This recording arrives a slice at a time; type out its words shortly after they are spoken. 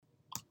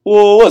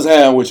Whoa, what's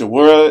happening with your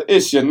world?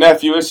 It's your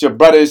nephew, it's your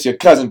brother, it's your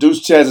cousin. Deuce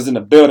Chaz is in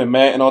the building,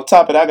 man. And on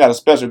top of that, I got a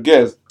special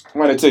guest.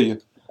 I'm ready to tell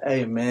you.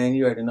 Hey man,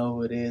 you already know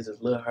who it is.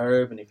 It's Lil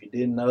Herb, and if you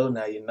didn't know,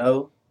 now you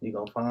know. You're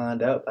gonna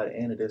find out by the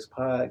end of this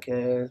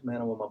podcast,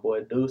 man. I'm with my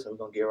boy Deuce, and we're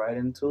gonna get right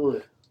into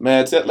it.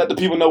 Man, let the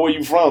people know where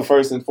you from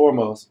first and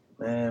foremost.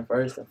 Man,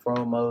 first and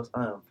foremost,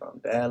 I am from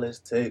Dallas,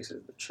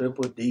 Texas, the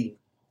Triple D.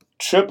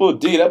 Triple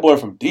D, that boy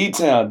from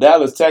D-Town,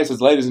 Dallas, Texas,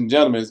 ladies and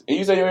gentlemen. And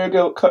you say your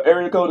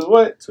area code is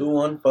what?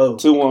 214.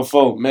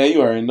 214. Man,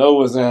 you already know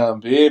what's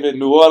baby.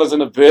 New Orleans in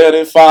the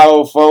building,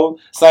 504.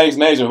 Saints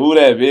Nation, who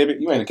that, baby?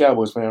 You ain't a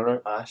Cowboys fan, right?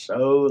 I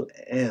sure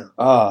am.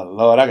 Oh,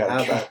 Lord, I How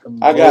got about them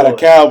a boys?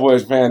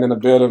 Cowboys fan in the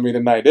building with me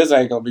tonight. This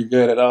ain't going to be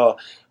good at all.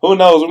 Who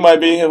knows? We might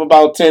be here for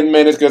about 10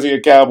 minutes because he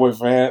a Cowboy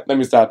fan. Let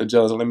me stop the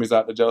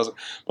Joseph.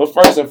 But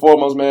first and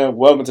foremost, man,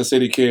 welcome to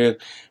City Kid.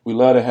 We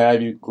love to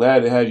have you.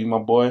 Glad to have you, my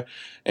boy.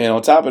 And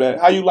on top of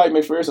that, how you like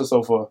McPherson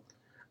so far?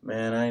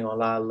 Man, I ain't gonna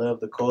lie, I love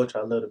the culture,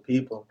 I love the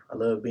people, I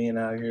love being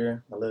out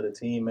here, I love the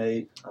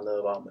teammates, I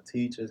love all my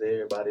teachers,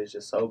 everybody's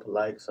just so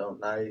polite, so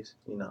nice.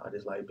 I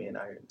just like being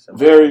out here in this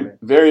Very, environment.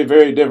 very,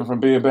 very different from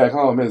being back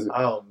home, is it?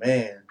 Oh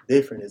man,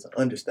 different is an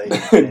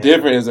understatement. Man.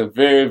 Different is a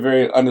very,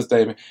 very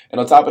understatement. And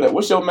on top of that,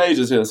 what's your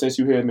majors here since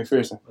you here at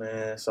McPherson?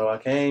 Man, so I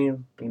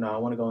came, I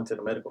want to go into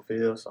the medical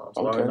field, so I'm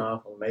starting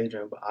off on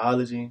majoring in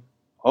biology.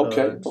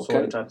 Okay. Sort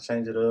of try to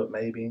change it up,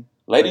 maybe.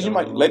 Ladies, you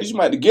might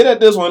have to get at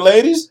this one,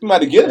 ladies. You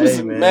might have to get Hey, this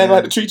man. man. Might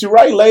have to treat you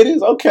right,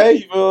 ladies. Okay,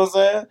 you feel what I'm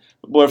saying?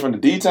 The boy from the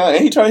D-Town,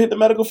 and he trying to hit the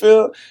medical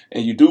field.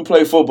 And you do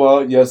play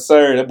football, yes,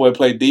 sir. That boy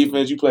played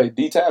defense. You played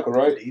D-tackle,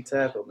 right?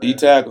 D-tackle, man.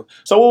 D-tackle.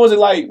 So what was it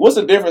like? What's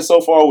the difference so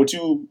far with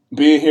you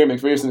being here at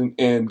McPherson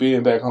and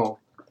being back home?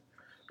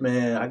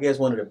 Man, I guess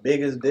one of the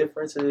biggest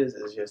differences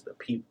is just the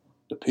people.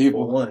 The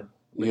people. For one.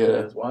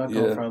 Because where I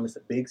come from, it's a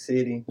big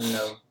city,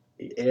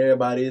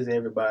 Everybody is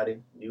everybody.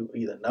 You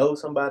either know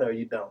somebody or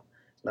you don't.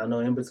 There's not no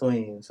in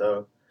between.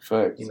 So,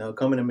 facts.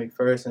 Coming to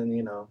McPherson,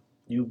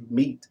 you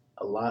meet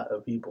a lot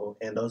of people,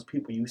 and those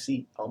people you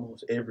see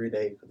almost every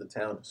day because the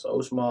town is so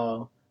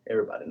small.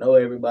 Everybody know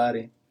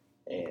everybody,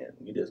 and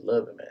you just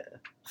love it, man.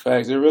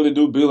 Facts. It really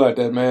do be like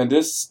that, man.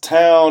 This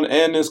town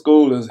and this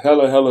school is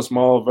hella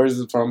small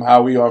versus from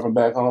how we are from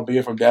back home,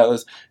 being from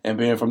Dallas and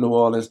being from New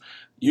Orleans.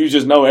 You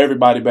just know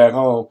everybody back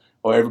home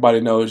or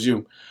everybody knows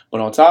you. But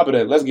on top of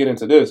that, let's get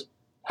into this.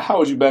 How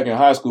was you back in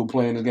high school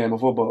playing this game of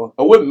football?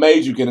 Or what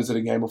made you get into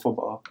the game of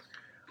football?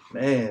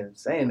 Man,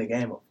 saying the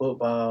game of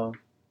football,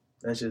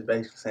 that's just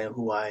basically saying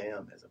who I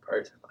am as a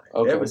person.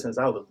 Okay. Ever since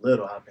I was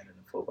little, I've been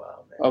into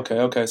football, man.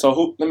 Okay.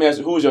 So let me ask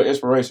you, who was your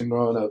inspiration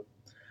growing up?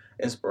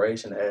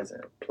 Inspiration as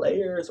in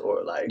players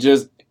or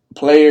just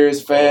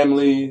players,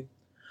 family?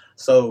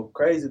 So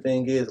crazy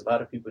thing is, a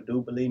lot of people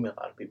do believe me, a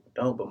lot of people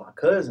don't. But my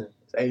cousin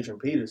is Adrian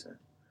Peterson.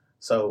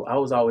 So I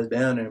was always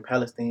down there in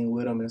Palestine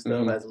with him and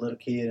stuff as a little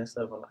kid and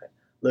stuff. I'm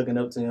looking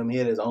up to him. He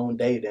had his own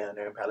day down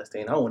there in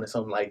Palestine. I wanted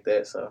something like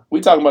that. So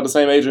we talking about the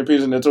same Adrian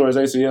Peterson that tore his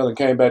ACL and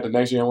came back the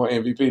next year and won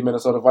MVP,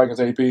 Minnesota Vikings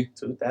AP.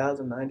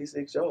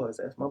 2,096 yards.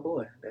 That's my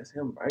boy. That's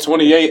him, right?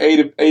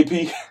 28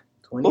 AP.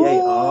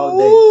 28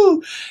 all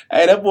day.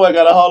 Hey, that boy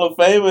got a Hall of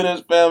Fame in his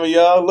family,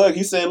 y'all. Look,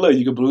 he said, look,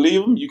 you can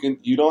believe him.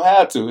 You don't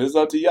have to. It's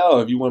up to y'all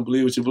if you want to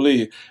believe what you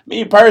believe.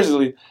 Me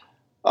personally,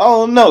 I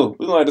don't know.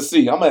 We're going to have to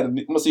see. I'm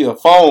going to see a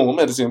phone. I'm going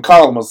to have to see him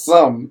call him or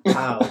something.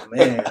 Oh,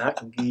 man. I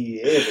can give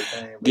you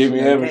everything. Give me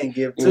everything.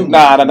 Can't give too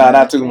much.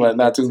 Not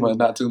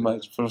too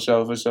much. For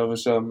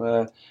sure,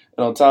 man.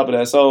 And on top of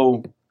that,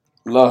 so,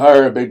 Lil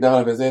Herb, Big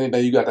Don, if there's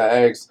anything you got to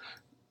ask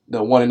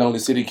the one and only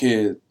City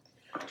Kid.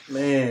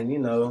 Man,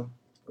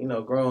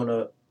 growing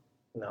up,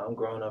 I'm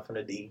growing up from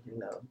the D,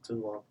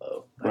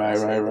 214.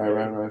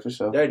 Right, for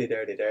sure. Dirty.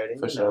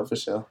 For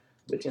sure.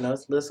 But, it's a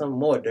little something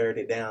more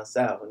dirty down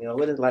south.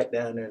 What it's like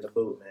down there in the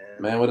boot,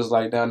 man. Man, what it's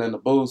like down there in the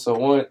boot. So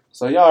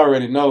y'all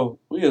already know,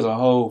 we is a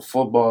whole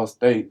football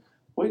state.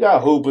 We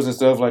got hoopers and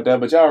stuff like that,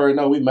 but y'all already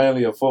know we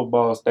mainly a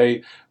football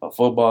state, a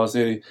football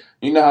city.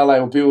 You know how,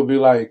 when people be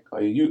like,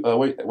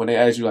 when they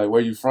ask you, where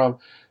you from,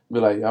 be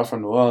like, I'm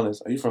from New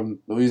Orleans. Are you from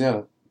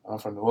Louisiana? I'm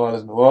from New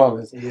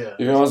Orleans. Yeah.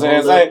 You know what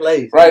I'm saying?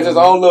 Place, right, just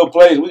our own little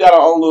place. We got our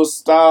own little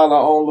style,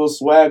 our own little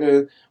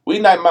swagger. We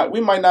might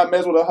not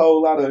mess with a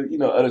whole lot of,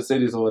 other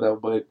cities or whatever,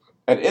 but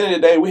at the end of the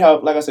day, we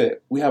have, like I said,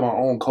 we have our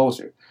own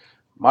culture.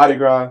 Mardi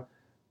Gras,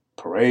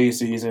 parade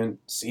season,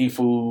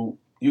 seafood,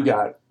 you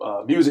got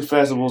music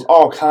festivals,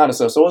 all kind of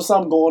stuff. So it's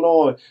something going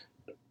on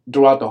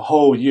throughout the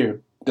whole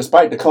year,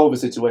 despite the COVID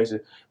situation.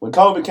 When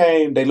COVID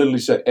came, they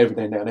literally shut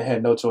everything down. They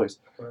had no choice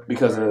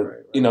because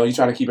you're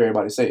trying to keep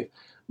everybody safe.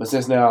 But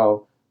since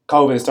now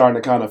COVID is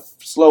starting to kind of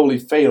slowly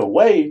fade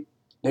away,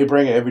 they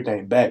bringing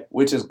everything back,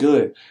 which is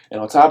good. And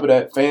on top of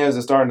that, fans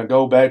are starting to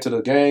go back to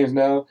the games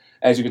now.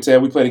 As you can tell,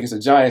 we played against the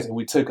Giants and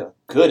we took a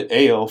good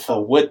L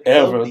for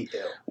whatever.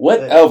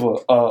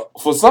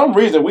 For some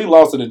reason, we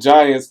lost to the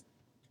Giants.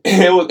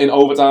 It was in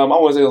overtime. I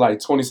want to say it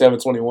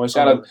was 27-21.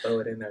 Shout out. Throw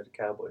it in there. The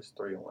Cowboys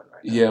 3-1 right now.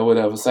 Yeah,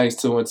 whatever. Saints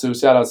 2-2.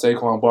 Shout out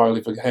Saquon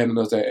Barkley for handing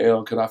us that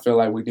L because I feel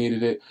like we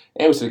needed it.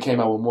 And we should have came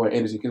out with more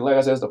energy. Because like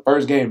I said, it's the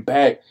first game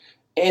back.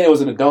 and it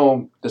was in the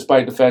dome,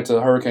 despite the fact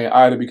of Hurricane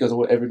Ida because of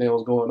what everything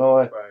was going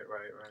on. Right.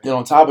 And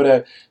on top of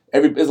that,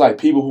 it's like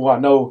people who I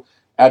know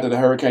after the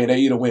hurricane, they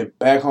either went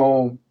back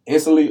home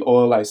instantly,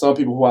 or like some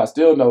people who I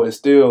still know is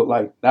still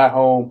like not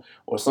home,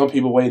 or some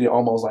people waited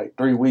almost like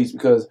 3 weeks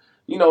because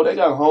they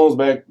got homes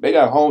back. They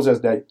got homes that's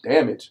that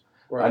damaged.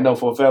 Right. I know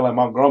for a fact, like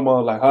my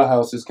grandma, like her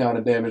house is kind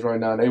of damaged right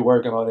now. And they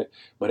working on it,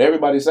 but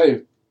everybody's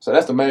safe. So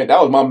that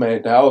was my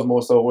main thing. I was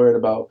more so worried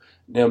about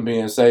them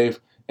being safe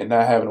and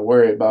not having to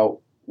worry about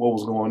what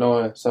was going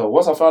on. So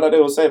once I found out they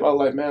were safe, I was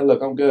like, man,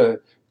 look, I'm good.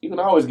 You can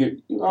always get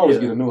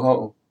a new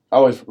home.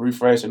 Always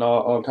refresh and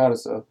all kind of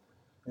stuff.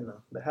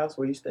 The house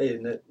where you stay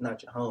is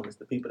not your home. It's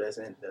the people that's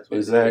in it. That's what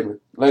exactly.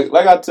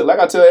 Like I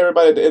tell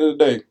everybody at the end of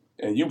the day,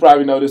 and you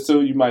probably know this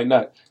too. You might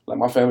not. Like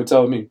my family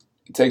told me,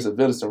 it takes a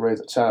village to raise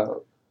a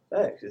child.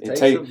 Facts. It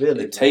takes a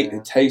village.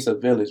 It takes a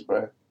village,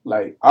 bro.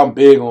 Like I'm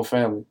big on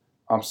family.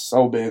 I'm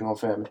so big on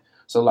family.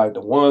 So like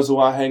the ones who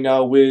I hang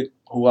out with,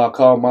 who I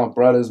call my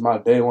brothers, my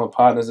day one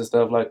partners and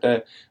stuff like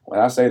that. When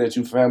I say that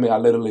you family, I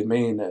literally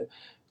mean that.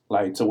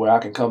 Like to where I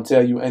can come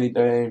tell you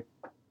anything,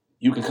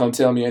 you can come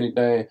tell me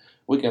anything.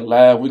 We can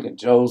laugh, we can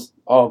joke,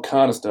 all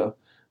kind of stuff.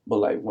 But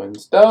like when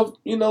stuff,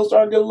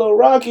 start to get a little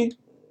rocky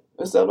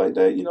and stuff like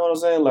that, you know what I'm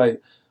saying?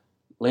 Like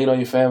lean on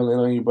your family,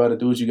 lean on your brother,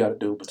 do what you got to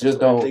do, but just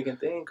don't.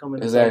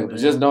 Exactly, but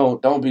just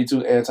don't be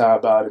too anti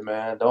about it,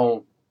 man.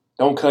 Don't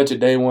cut your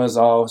day ones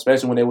off,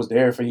 especially when they was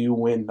there for you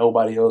when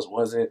nobody else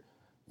wasn't.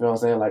 You know what I'm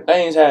saying? Like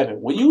things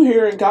happen when you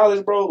here in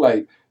college, bro.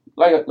 Like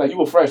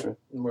you a freshman.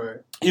 Right.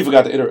 He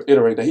forgot to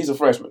iterate that he's a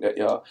freshman. That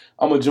y'all,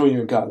 I'm a junior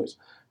in college.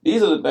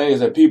 These are the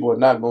things that people are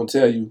not going to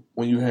tell you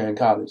when you're here in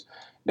college.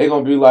 They're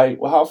going to be like,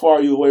 well, how far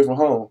are you away from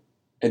home?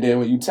 And then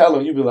when you tell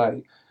them, you be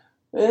like,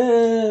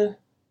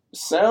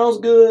 sounds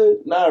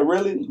good. Not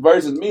really.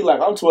 Versus me, like,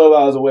 I'm 12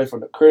 hours away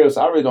from the crib,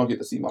 so I really don't get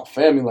to see my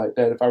family like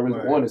that if I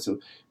really wanted to.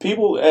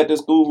 People at the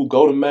school who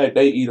go to Mac,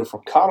 they either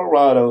from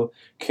Colorado,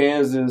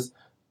 Kansas,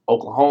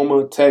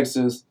 Oklahoma,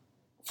 Texas,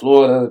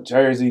 Florida,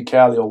 Jersey,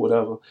 Cali, or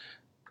whatever.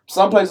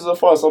 Some places are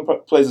far, some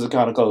places are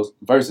kind of close.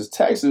 Versus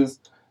Texas,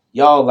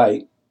 y'all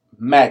like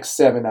max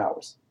 7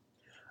 hours.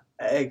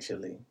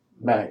 Actually,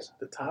 max.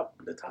 The top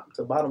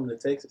to bottom of the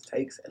Texas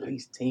takes at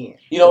least 10.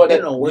 You know what?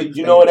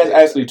 That's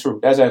actually true.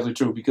 That's actually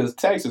true because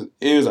Texas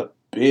is a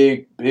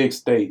big, big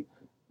state.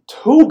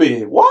 Too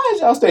big. Why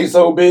is y'all state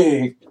so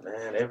big?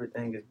 Man,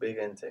 everything is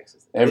bigger in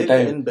Texas. Everything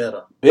bigger and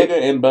better. Bigger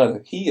and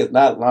better. He is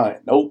not lying.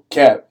 No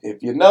cap.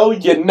 If you know,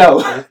 you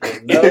know.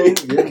 If you know,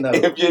 you know.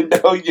 If you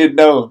know, you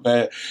know,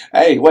 man.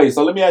 Hey, wait.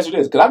 So let me ask you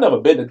this, because I've never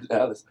been to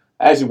Dallas.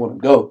 I actually want to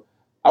go.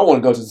 I want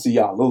to go to see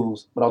y'all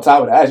lose, but on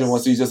top of that, I actually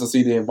want to see just to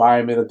see the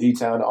environment of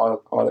D-Town,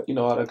 all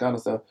that kind of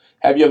stuff.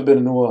 Have you ever been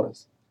to New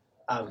Orleans?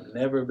 I've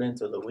never been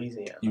to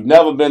Louisiana. You've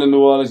never been to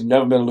New Orleans. You've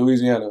never been to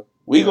Louisiana.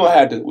 We gonna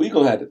have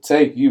to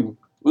take you.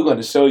 We're going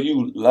to show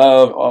you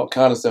love, all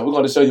kind of stuff. We're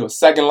going to show you a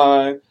second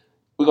line.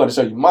 We're going to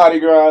show you Mardi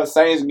Gras,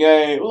 Saints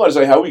game. We're going to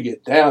show you how we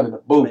get down in the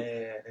booth.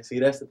 Man, and see,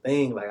 that's the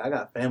thing. Like, I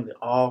got family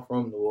all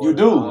from New Orleans. You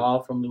do?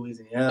 All from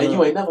Louisiana. And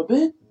you ain't never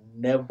been?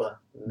 Never.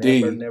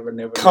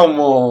 Come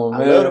on,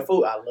 man. I love the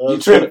food. I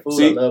love the food.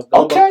 See? I love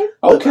gumbo. Okay.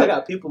 Look, I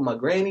got people, my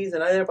grannies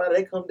and everybody,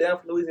 they come down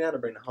from Louisiana to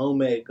bring the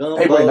homemade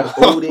gumbo, the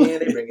food in.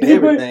 They bring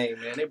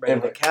everything, man. They bring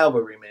the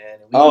cavalry,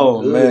 man.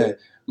 And man.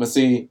 But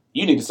see,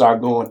 you need to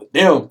start going to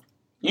them.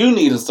 You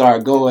need to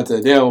start going to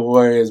them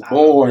where it's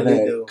born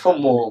at.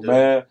 Come on,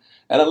 man.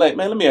 And I'm like,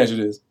 man, let me ask you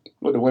this.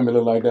 What do women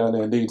look like down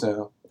there in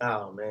D-Town?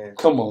 Oh, man.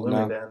 Come on, women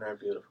now. Down there are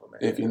beautiful, man.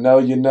 If you know,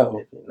 you know.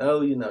 If you know,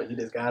 you know. You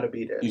just got to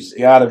be there. You just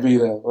got to be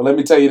there. Well, let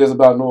me tell you this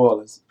about New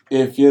Orleans.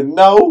 If you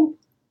know,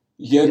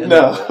 you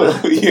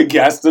know. You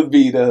got to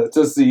be there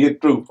to see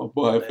it through,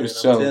 boy, man, for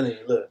sure. I'm telling you,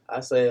 look, I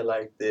say it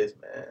like this,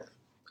 man.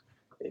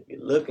 If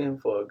you're looking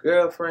for a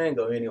girlfriend,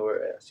 go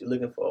anywhere else. You're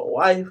looking for a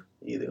wife,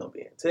 you're either going to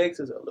be in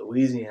Texas or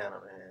Louisiana,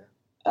 man.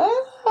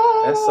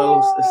 That's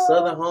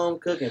Southern home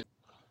cooking.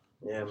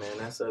 Yeah, man,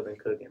 that's Southern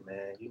cooking,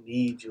 man. You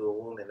need you a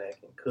woman that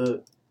can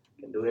cook,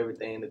 can do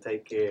everything to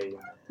take care of you,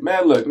 man.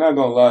 Man, look, not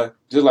going to lie.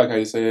 Just like how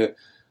you said,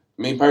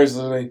 me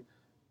personally,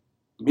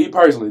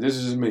 this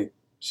is just me.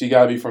 She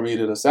got to be from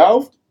either the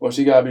South or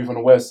she got to be from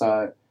the West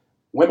Side.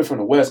 Women from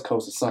the West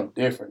Coast is something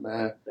different,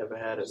 man.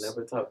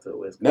 Never talked to a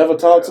West Coast. Never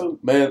talked to?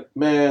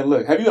 Man,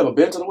 look, have you ever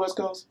been to the West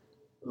Coast?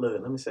 Look,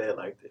 let me say it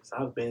like this.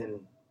 I've been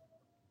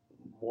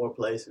more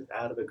places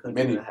out of the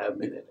country than I have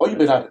been in. You've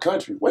been out of the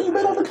country. Where you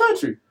been out of the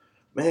country?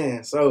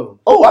 Man, so...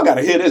 Oh, I got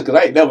to hear this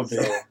because I ain't never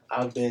been. So,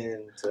 I've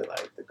been to,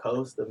 like, the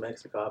coast of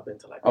Mexico. I've been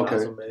to, like,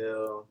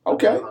 Cozumel.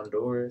 Okay.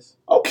 Honduras.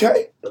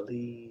 Okay.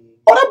 Belize.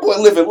 Oh, that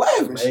boy living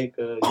lavish.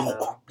 Jamaica,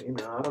 you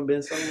know, I've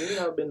been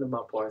somewhere. I've been to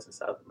my parts in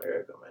South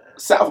America, man.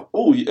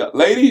 Yeah.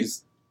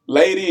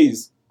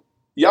 Ladies,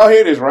 y'all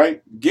hear this,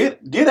 right? Get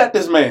at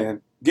this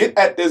man. Get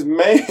at this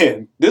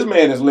man. This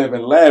man is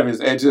living lavish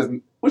at just,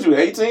 what you,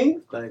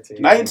 18?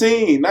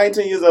 19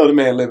 years old, the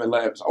man living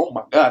lavish. Oh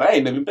my God, I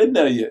ain't even been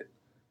there yet.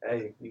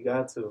 Hey, you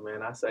got to,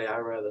 man. I say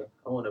I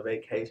want a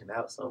vacation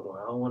out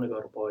somewhere. I don't want to go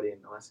to party in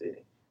my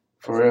city.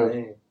 For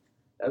real.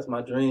 That's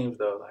my dreams,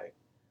 though. Like,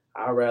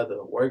 I'd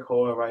rather work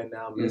hard right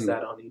now, miss Mhm.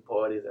 out on these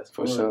parties. That's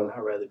For fun. sure. I'd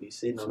rather be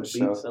sitting on For the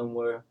sure. beach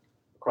somewhere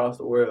across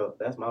the world.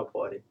 That's my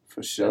party. For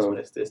That's sure. when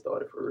it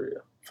started for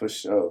real. For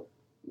sure.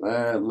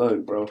 Man,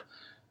 look, bro.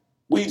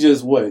 We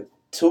just, what,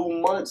 2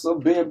 months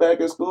of being back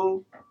at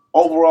school?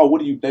 Overall, what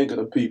do you think of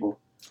the people?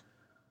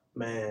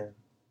 Man,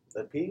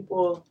 the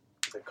people,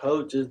 the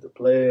coaches, the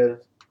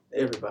players,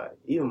 everybody,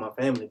 even my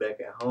family back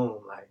at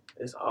home, like,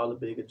 it's all a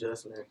big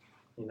adjustment.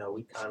 You know,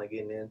 we kind of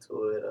getting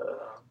into it.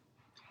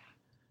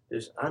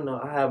 I know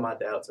I have my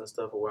doubts and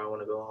stuff of where I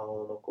want to go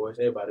home. Of course,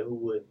 everybody who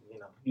would,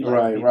 you like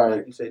Right, people, right.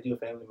 like you said, you're a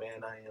family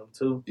man. I am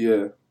too.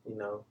 Yeah.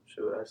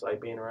 Sure, it's like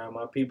being around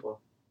my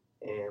people.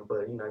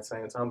 But at the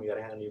same time, you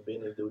gotta handle your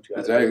business, do what you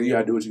gotta Exactly. do. You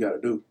gotta do what you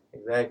gotta do.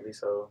 Exactly.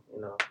 So,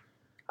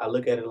 I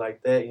look at it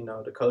like that.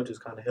 The coaches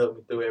kind of help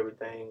me through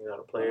everything.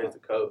 The players, the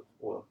coach.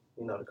 Well,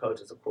 the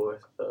coaches, of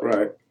course.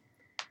 Right.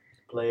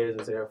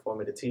 Players is there for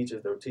me. The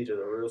teachers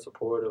are real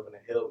supportive and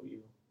they help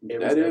you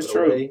every That step is of the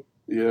true. way.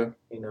 Yeah.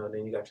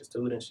 Then you got your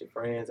students, your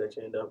friends that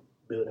you end up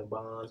building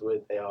bonds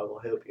with. They all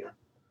gonna help you.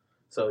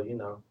 So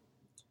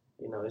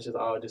it's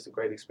just a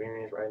great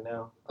experience right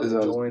now. I'm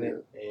enjoying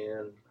it,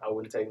 and I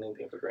wouldn't take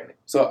anything for granted.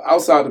 So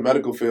outside the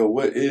medical field,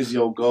 what is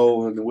your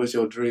goal and what's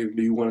your dream?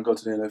 Do you want to go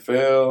to the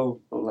NFL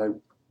or like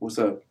what's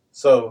up?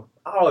 So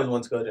I always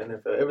wanted to go to the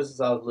NFL ever since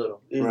I was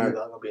little. Either Right. I'm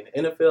gonna be in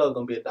the NFL or I'm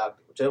gonna be a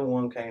doctor, whichever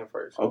one came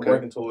first. Okay. I'm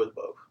working towards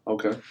both.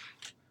 Okay.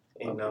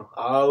 I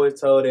always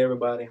told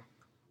everybody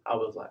I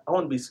was like, I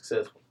want to be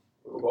successful,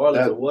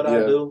 regardless of what I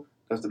do,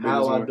 That's the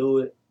how I one. do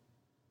it,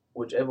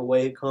 whichever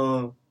way it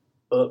comes.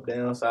 Up,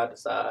 down, side to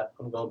side,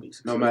 I'm going to be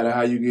successful. No matter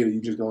how you get it, you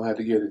just going to have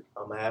to get it.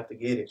 I'm going to have to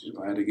get it. You're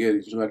going to have to get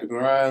it. You're going to have to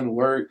grind,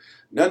 work.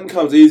 Nothing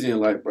comes easy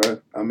in life,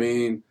 bro. I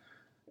mean,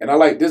 and I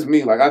like this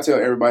me. Like, I tell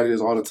everybody this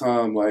all the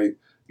time. Like,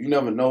 you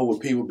never know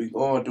what people be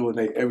going through in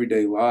their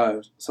everyday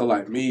lives. So,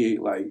 like me,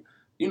 like,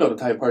 you know the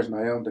type of person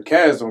I am. The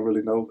cats don't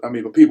really know. I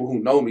mean, but people who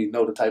know me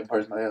know the type of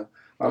person I am.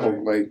 I'm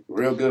a like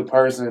real good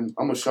person.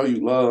 I'm going to show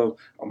you love.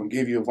 I'm going to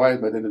give you advice.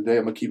 But at the end of the day,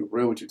 I'm going to keep it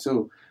real with you,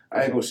 too.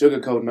 I ain't going to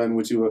sugarcoat nothing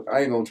with you. I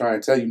ain't going to try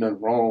and tell you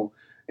nothing wrong.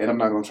 And I'm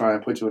not going to try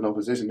and put you in no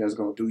position that's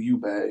going to do you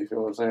bad. You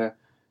feel what I'm saying?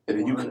 And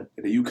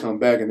then you come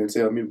back and then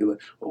tell me, be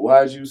like, well,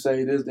 why did you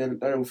say this, then the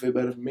third will fit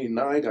better for me?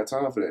 Nah, I ain't got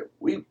time for that.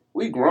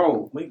 We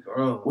grown. We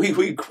grown.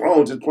 We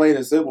grown, just plain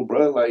and simple,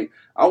 bro. Like,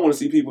 I want to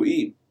see people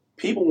eat.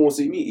 People want to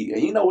see me eat.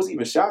 And you know what's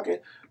even shocking?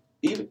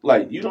 Even,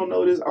 like, you don't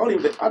know this.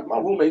 My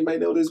roommates may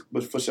know this,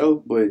 but for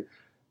sure. But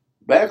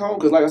back home,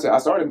 because like I said, I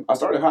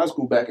started high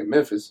school back in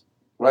Memphis,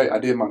 right? I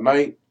did my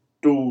 9th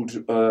through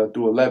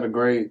 11th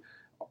grade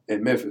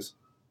in Memphis.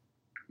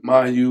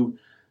 Mind you,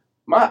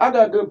 I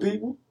got good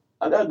people.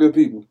 I got good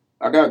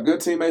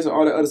teammates and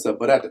all that other stuff.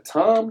 But at the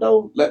time,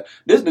 though, like,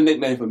 this is the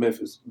nickname for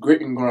Memphis: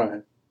 grit and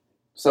grind.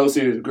 So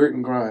serious, grit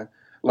and grind.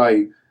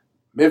 Like,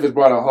 Memphis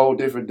brought a whole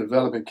different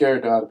developing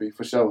character out of me,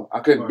 for sure. I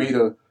couldn't be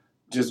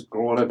just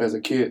growing up as a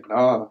kid.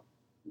 Nah.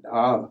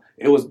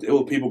 It was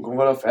people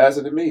growing up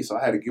faster than me, so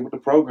I had to get with the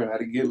program. I had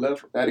to get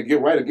left. I had to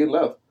get right or get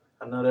left.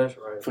 I know that's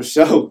right. For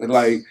sure. And,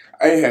 like,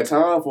 I ain't had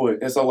time for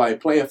it. And so,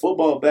 like, playing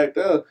football back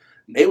there,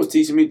 they was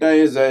teaching me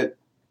things that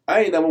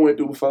I ain't never went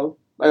through before.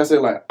 Like I said,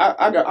 like,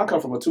 I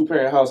come from a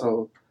 2-parent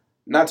household.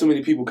 Not too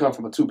many people come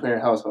from a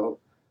 2-parent household.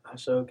 I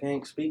sure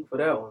can't speak for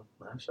that one.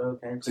 I sure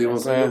can't. See what I'm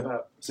saying?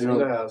 See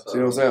what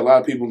I'm saying? A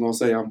lot of people gonna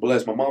say I'm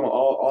blessed. My mama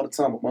all the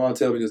time. My mom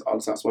tell me this all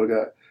the time. I swear to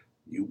God,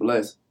 you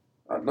blessed.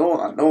 I know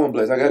I'm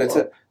blessed. I got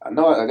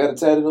it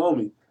tatted on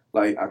me.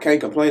 Like, I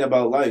can't complain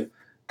about life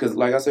because,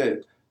 like I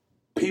said,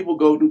 people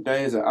go through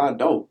things that I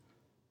don't.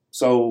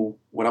 So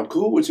when I'm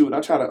cool with you and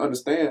I try to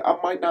understand, I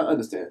might not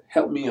understand.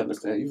 Help me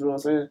understand. You feel what I'm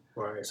saying?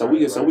 Right. So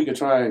we can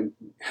try and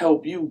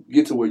help you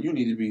get to where you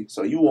need to be,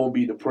 so you won't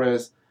be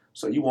depressed,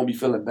 so you won't be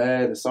feeling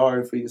bad and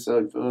sorry for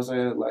yourself. You feel what I'm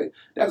saying? Like,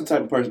 that's the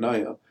type of person I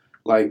am.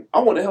 Like,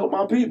 I want to help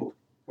my people.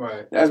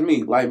 Right. That's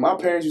me. Like, my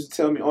parents used to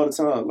tell me all the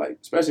time, like,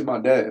 especially my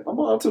dad, my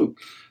mom too.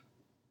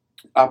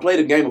 I played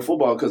a game of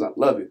football because I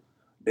love it.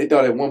 They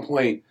thought at one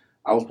point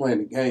I was playing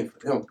the game for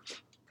them.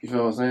 You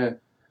feel what I'm saying?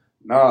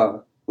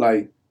 Nah,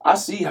 like, I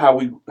see how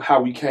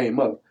we came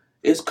up.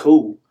 It's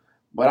cool.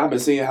 But I've been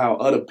seeing how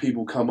other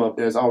people come up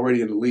that's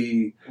already in the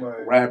league,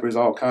 rappers,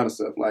 all kind of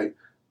stuff. Like,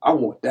 I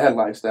want that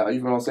lifestyle.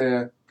 You know what I'm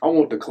saying? I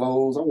want the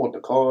clothes. I want the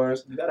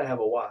cars. You gotta have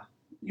a why.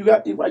 You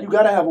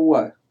gotta have a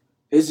why.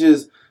 It's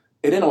just,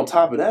 and then on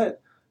top of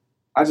that,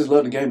 I just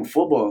love the game of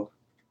football.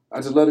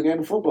 It's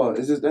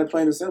just that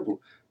plain and simple.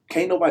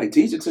 Can't nobody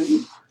teach it to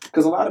you.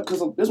 Because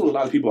this is what a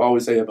lot of people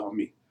always say about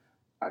me.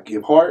 I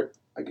give heart,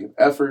 I give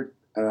effort,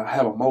 and I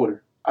have a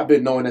motor. I've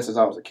been knowing that since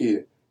I was a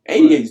kid.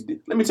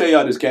 ADHD. Let me tell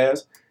y'all this,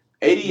 Cass.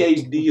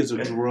 ADHD is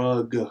a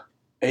drug.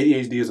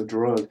 ADHD is a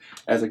drug.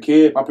 As a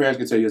kid, my parents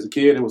can tell you, as a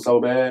kid, it was so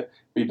bad,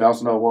 be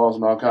bouncing off walls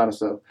and all kind of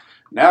stuff.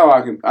 Now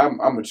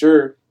I'm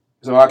mature,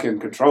 so I can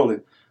control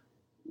it.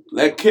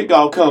 Let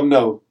kickoff come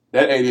know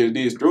that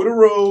ADHD is through the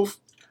roof.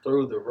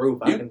 Through the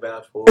roof, I can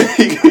vouch for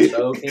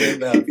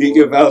it. He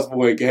can vouch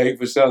for it, gang,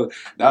 for sure.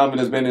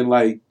 Diamond has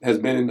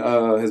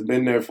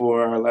been there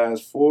for our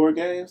last 4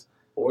 games.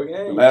 4 The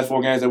games. last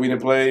 4 games that we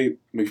didn't play,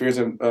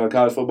 McPherson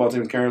college football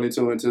team is currently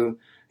 2-2.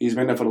 He's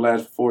been there for the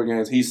last 4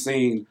 games. He's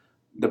seen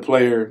the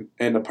player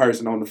and the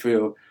person on the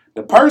field.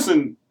 The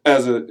person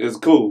is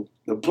cool.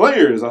 The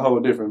player is a whole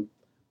different.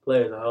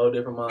 Players a whole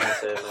different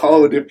mindset. Man.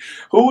 Whole different.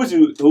 Who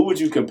would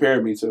you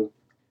compare me to?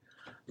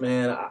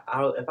 Man,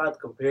 if I had to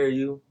compare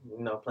you,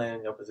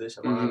 playing your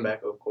position,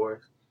 linebacker, of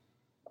course.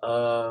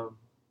 I'm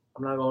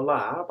not gonna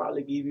lie. I'll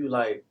probably give you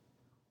like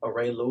a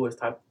Ray Lewis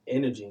type of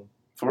energy.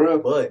 For real?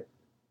 But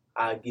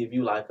I give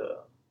you like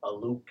a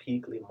Luke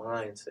Kuechly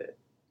mindset.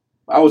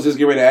 I was just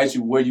getting ready to ask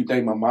you where you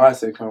think my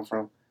mindset come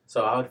from.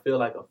 So I would feel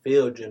like a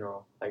field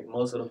general. Like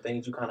most of them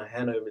things, you kind of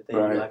handle everything.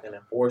 Right. You're like an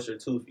enforcer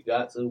too, if you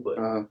got to. But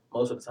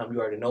most of the time, you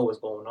already know what's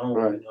going on.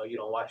 Right. You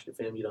don't watch the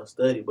film, you don't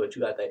study, but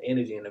you got that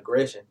energy and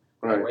aggression.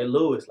 Right. Like Ray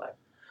Lewis, like.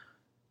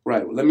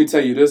 Right. Well, let me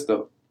tell you this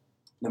though.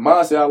 The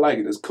mindset I like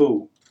it is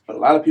cool, but a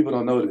lot of people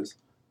don't know this.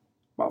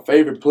 My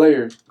favorite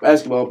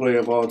basketball player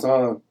of all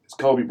time, is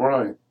Kobe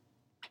Bryant.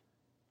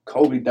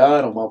 Kobe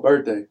died on my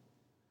birthday.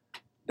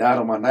 Died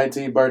on my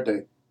 19th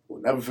birthday.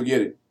 We'll never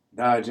forget it.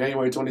 Died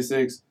January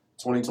 26,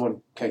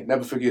 2020. Can't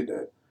never forget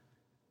that.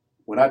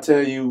 When I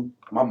tell you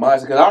my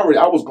mindset, because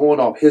I was going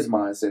off his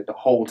mindset the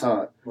whole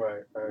time.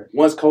 Right.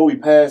 Once Kobe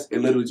passed,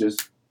 it literally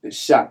it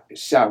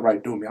shot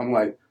right through me. I'm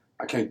like,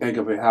 I can't think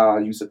of it how I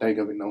used to think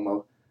of it no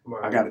more.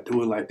 Right. I got to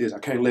do it like this. I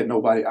can't let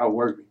nobody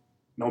outwork me,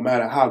 no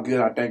matter how good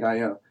I think I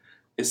am.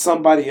 It's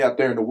somebody out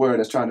there in the world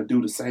that's trying to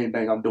do the same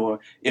thing I'm doing,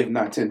 if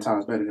not 10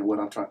 times better than what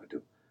I'm trying to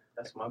do.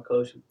 That's my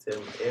coach who tell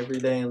me every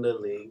day in the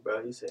league,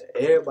 bro. He said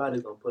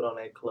everybody's gonna put on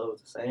their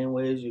clothes the same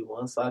way as you,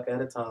 one sock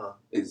at a time.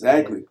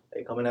 Exactly. And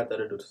they coming out there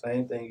to do the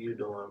same thing you're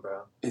doing,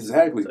 bro.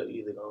 Exactly. So it's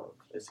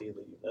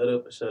either you nut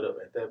up or shut up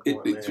at that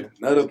point, man.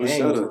 Nut up or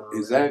shut up.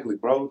 Exactly,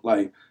 bro.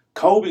 Like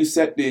Kobe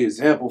set the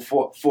example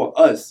for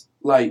us.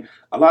 Like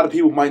a lot of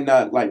people might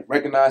not like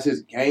recognize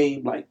his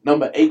game. Like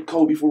number 8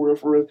 Kobe for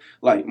real.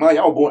 Like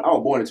I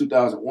was born in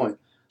 2001.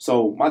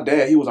 So my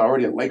dad, he was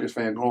already a Lakers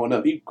fan growing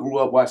up. He grew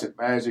up watching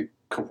Magic,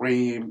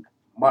 Kareem,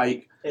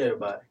 Mike,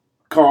 everybody,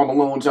 Karl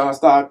Malone, John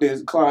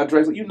Stockton, Clyde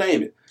Drexler, you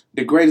name it.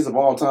 The greatest of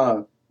all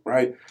time,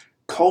 right?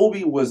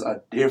 Kobe was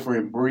a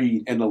different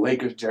breed in the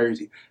Lakers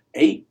jersey.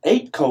 8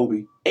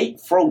 Kobe, 8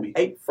 Froby.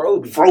 8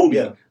 Froby. Froby.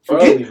 Yeah.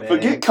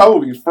 Forget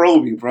Kobe,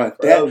 Froby, bro.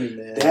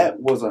 Man. That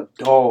was a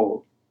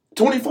dog.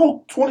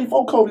 24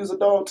 Kobe is a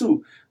dog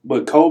too.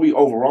 But Kobe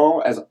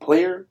overall as a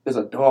player is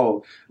a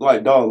dog.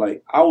 Like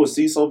I would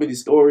see so many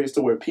stories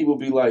to where people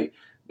be like,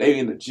 they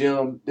in the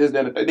gym, this,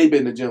 that, they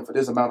been in the gym for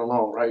this amount of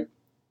long, right?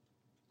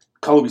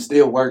 Kobe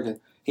still working.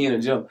 He in the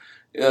gym.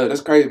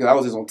 That's crazy because I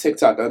was just on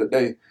TikTok the other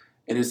day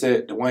and it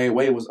said Dwayne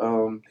Wade was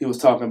he was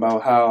talking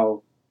about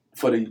how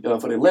for the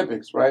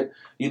Olympics, right?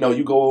 You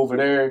go over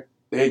there,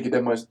 they didn't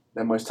get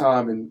that much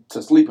time and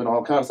to sleep and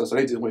all kinds of stuff, so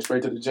they just went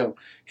straight to the gym.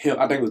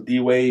 I think it was D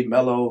Wade,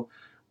 Melo,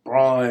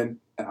 Bron,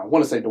 and I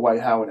want to say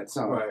Dwight Howard at the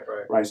time.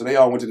 Right. So they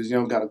all went to the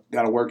gym, got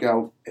a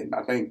workout, and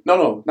I think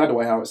not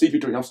Dwight Howard,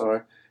 CP3. I'm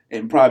sorry,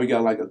 and probably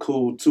got like a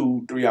cool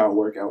 2-3 hour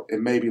workout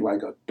and maybe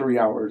like a 3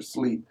 hour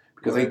sleep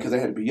because they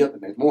had to be up the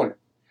next morning.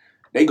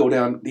 They go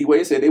down. D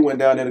Wade said they went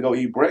down there to go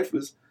eat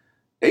breakfast.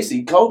 They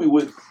see Kobe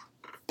with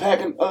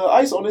packing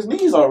ice on his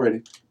knees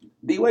already.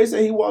 D Wade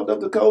said he walked up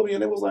to Kobe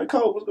and it was like,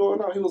 Kobe, what's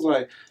going on? He was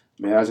like,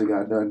 man, I just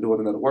got done doing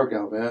another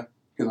workout, man.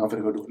 I'm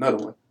finna go do another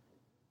one.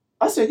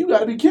 I said, you got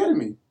to be kidding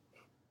me.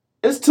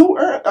 It's too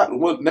early.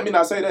 Well, let me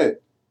not say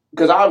that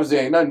because obviously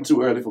ain't nothing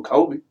too early for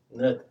Kobe.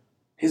 Nothing.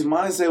 His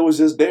mindset was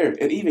just there,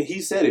 and even he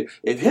said it.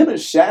 If him and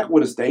Shaq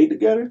would have stayed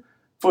together,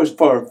 for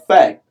a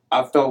fact,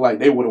 I felt like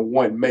they would have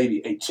won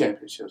maybe 8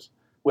 championships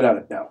without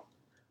a doubt.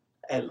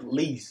 At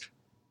least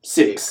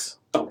 6.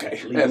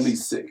 Okay, at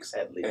least 6.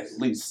 At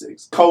least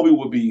 6. Kobe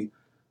would be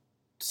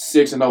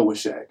 6-0 with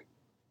Shaq.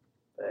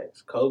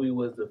 Thanks. Kobe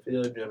was the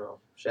field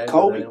general. Shaq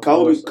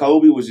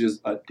Kobe was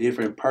just a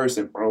different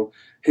person, bro.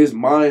 His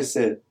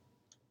mindset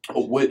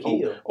of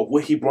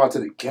what he brought to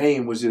the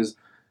game was just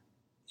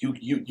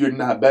you're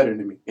not better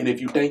than me, and if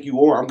you think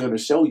you are, I'm gonna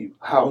show you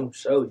how.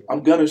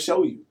 I'm gonna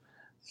show you.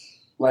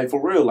 Like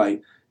for real,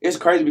 like it's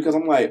crazy because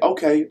I'm like,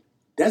 okay,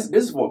 this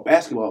is for a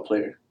basketball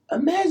player.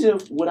 Imagine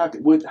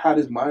how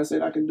this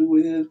mindset I can do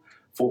with his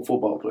for a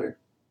football player.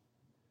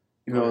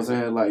 You know what I'm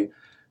saying?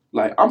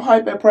 Like I'm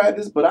hype at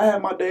practice, but I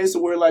have my days to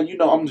where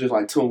I'm just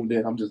like tuned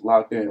in. I'm just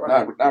locked in.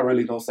 Right. Not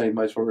really gonna say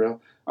much for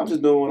real. I'm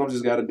just doing what I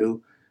just gotta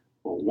do.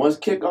 But once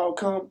kickoff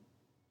come,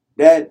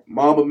 that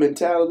Mamba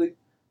mentality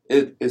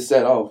is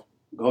set off.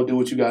 Go do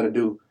what you gotta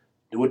do.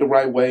 Do it the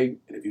right way.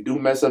 And if you do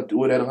mess up,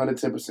 do it at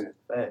 110%.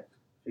 Fact.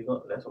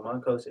 That's what my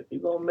coach said. If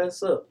you're gonna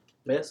mess up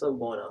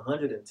going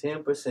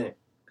 110%.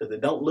 Because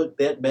it don't look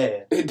that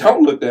bad. It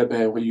don't look that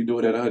bad when you do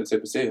it at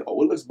 110%.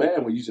 Oh, it looks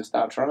bad when you just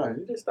stop trying.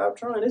 You just stop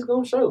trying. It's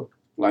gonna show.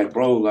 Like,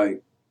 bro,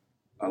 like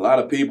a lot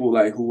of people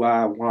like who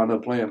I wound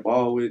up playing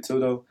ball with too,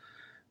 though.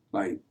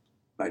 Like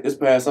this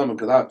past summer,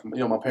 because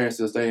my parents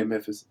still stay in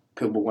Memphis.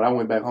 But when I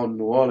went back home to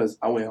New Orleans,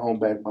 I went home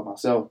back by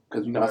myself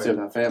because I still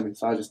have family,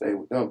 so I just stayed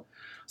with them.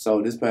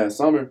 So this past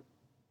summer,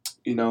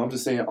 I'm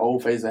just seeing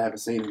old faces I haven't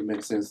seen in a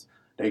minute since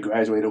they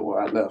graduated or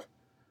I left.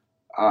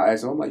 I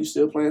asked them, I'm like, you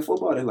still playing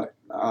football? They're like,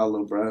 nah,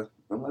 little bro.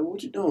 I'm like,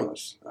 what you doing? I'm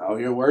just out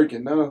here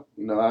working now.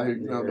 Out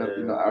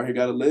here, out here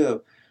gotta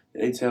live.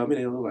 And they tell me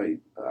they were like,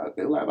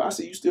 I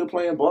see you still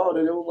playing ball.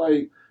 They were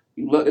like,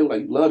 they were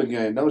like, you love the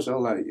game, don't you? I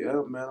was like,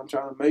 yeah, man, I'm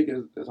trying to make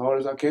it as hard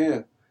as I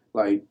can.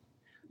 Like,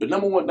 the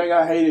number one thing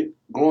I hated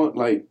growing,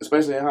 like,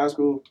 especially in high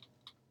school,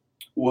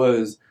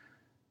 was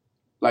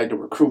like the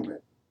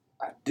recruitment.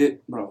 I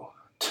did, bro.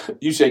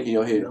 You shaking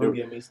your head. Don't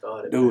get me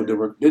started,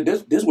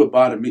 dude. This would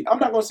bother me. I'm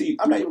not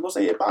even gonna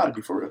say it bothered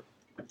me for real.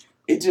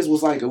 It just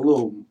was like a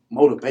little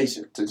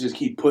motivation to just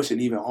keep pushing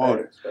even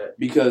harder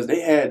because they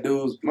had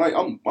dudes like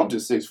I'm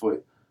just 6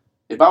 foot.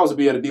 If I was to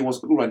be at a D1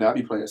 school right now, I'd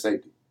be playing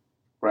safety,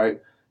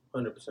 right?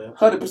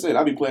 100%.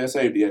 I'd be playing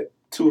safety at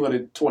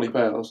 220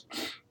 pounds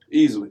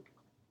easily,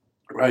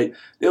 right?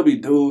 There'll be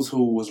dudes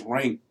who was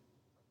ranked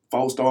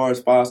 4 stars,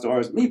 5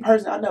 stars. Me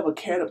personally, I never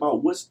cared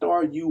about what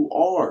star you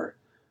are.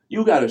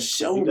 You gotta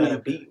show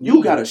me.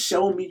 You gotta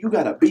show me. You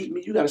gotta beat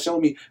me. You gotta show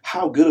me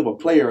how good of a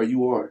player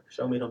you are.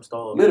 Show me them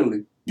stars.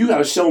 Literally. You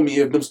gotta show me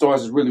if them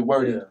stars is really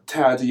worthy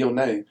tied to your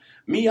name.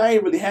 Me, I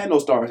ain't really had no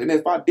stars. And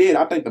if I did,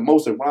 I think the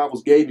most that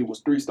Rivals gave me was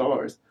 3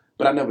 stars.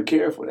 But I never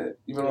cared for that.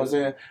 You know what I'm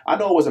saying? I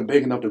know I wasn't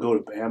big enough to go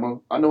to Bama.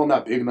 I know I'm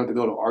not big enough to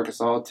go to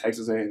Arkansas,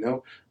 Texas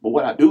A&M. But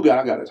what I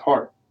got is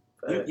heart.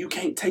 You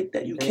can't take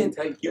that. You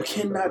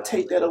cannot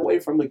take that away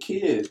from the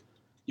kid.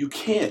 You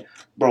can't.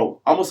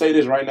 Bro, I'm going to say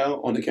this right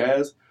now on the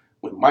cast.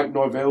 When Mike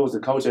Norvell was the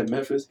coach at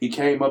Memphis, he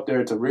came up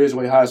there to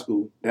Ridgeway High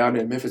School down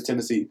there in Memphis,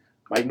 Tennessee.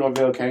 Mike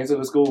Norvell came to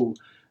the school,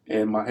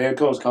 and my head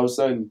coach, Coach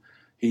Sutton,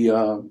 he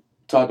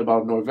talked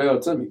about Norvell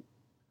to me.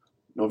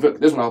 Norvell,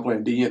 this one I was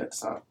playing DN at the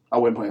time. I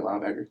wasn't playing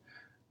linebacker.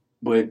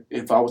 But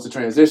if I was to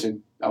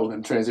transition, I was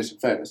going to transition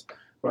fast.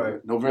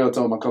 Right. Norvell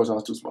told my coach I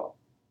was too small.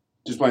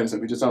 Just plain and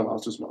simple. He just told me I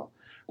was too small.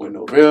 When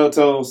Norvell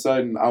told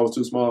Sutton I was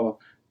too small,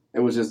 it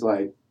was just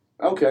like,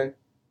 okay.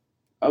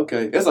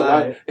 It's a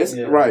lot.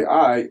 Right.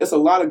 All right. It's a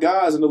lot of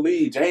guys in the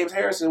league. James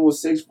Harrison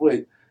was 6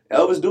 foot.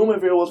 Elvis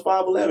Dumanville was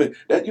 5'11".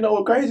 That, you know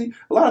what crazy?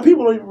 A lot of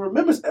people don't even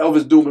remember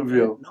Elvis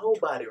Dumanville.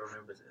 Nobody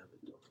remembers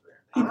Elvis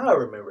Dumanville. I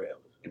remember Elvis.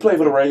 He played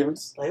for the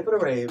Ravens. Played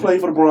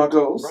for the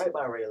Broncos. Right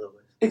by Ray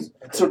Lewis.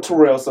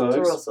 Terrell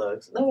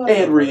Suggs.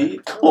 Ed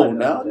Reed. Come on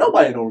now.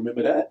 Nobody don't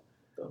remember that.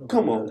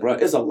 Come on, bro.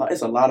 It's a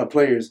lot of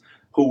players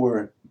who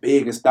were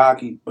big and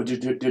stocky, but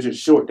they're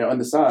just short. They're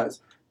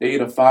undersized. They're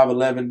either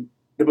 5'11".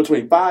 They're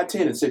between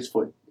 5'10" and 6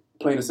 foot.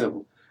 Plain and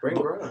simple. Brent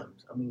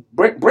Grimes.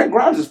 Brent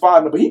Grimes is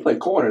 5'9", but he played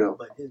corner though.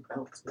 But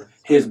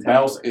his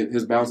bounce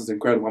is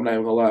incredible. I'm not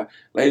even gonna lie,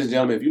 ladies and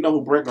gentlemen. If you know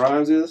who Brent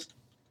Grimes is,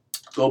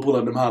 go pull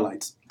up them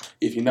highlights.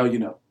 If you know, you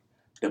know.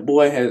 The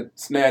boy had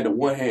snagged a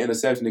one-hand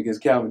interception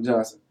against Calvin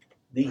Johnson.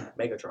 The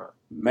Megatron,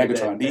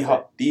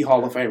 the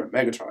Hall of Famer,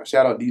 Megatron.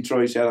 Shout out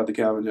Detroit. Shout out to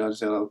Calvin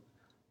Johnson. Shout out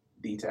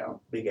D-Town.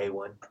 Big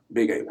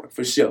A1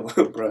 for sure,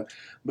 bro.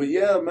 But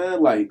yeah,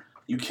 man, like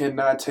you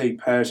cannot take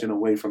passion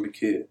away from a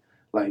kid.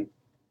 Like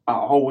I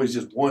always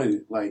just wanted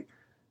it. Like,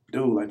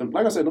 dude,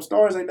 like I said, those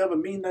stars ain't never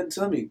mean nothing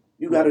to me.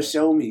 You gotta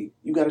show me.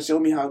 You gotta show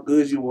me how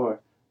good you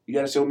are. You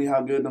gotta show me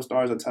how good those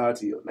stars are tied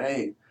to your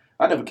name.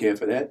 I never cared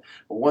for that.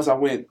 But once I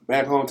went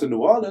back home to New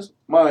Orleans,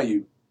 mind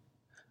you,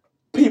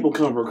 people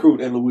come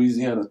recruit in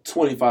Louisiana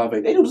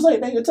 25-8. They do the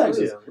same thing in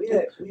Texas. Oh,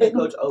 yeah. We had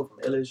Coach O from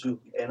LSU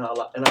in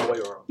our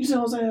weight room. You see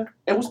what I'm saying?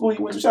 And what school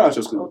you went to? Shout out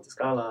your school. I went to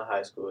Skyline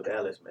High School,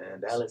 Dallas,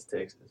 man. Dallas,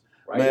 Texas.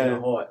 Right in the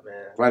heart,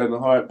 man. Right in the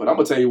heart. But I'm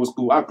going to tell you what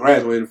school I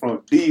graduated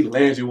from. The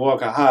Landry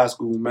Walker High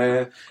School,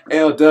 man.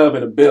 L-Dub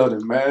in the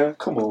building, man.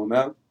 Come on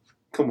now.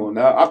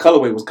 Our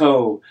colorway was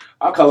cold.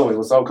 Our colorway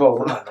was so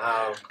cold.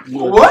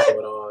 What?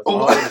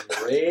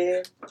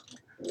 Red,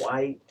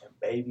 white, and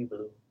baby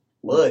blue.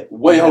 But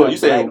wait, hold on. You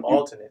said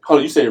alternate. Hold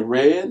on. You said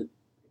red,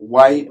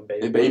 white,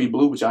 and baby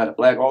blue, but y'all had a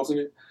black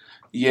alternate.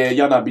 Yeah,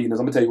 y'all not beating us.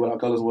 I'm gonna tell you what our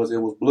colors was. It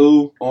was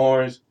blue,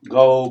 orange,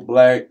 gold,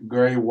 black,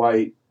 gray,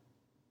 white,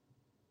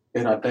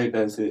 and I think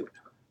that's it.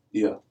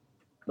 Yeah.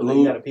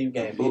 Blue. You got a peep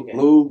game.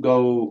 Blue,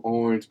 gold,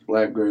 orange,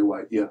 black, gray,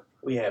 white. Yeah.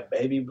 We had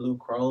baby blue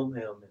chrome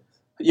helmets.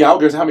 Yeah, I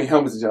don't care how many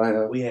helmets did y'all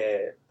have. We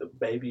had the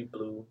baby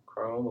blue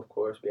chrome, of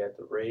course. We had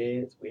the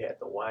reds. We had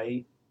the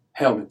white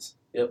helmets.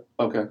 Yep.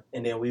 Okay.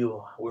 And then we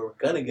were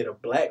gonna get a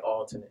black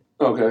alternate.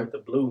 Okay. With the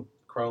blue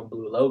chrome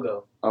blue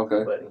logo.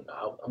 Okay. But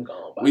I'm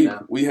gone by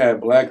now. We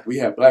had black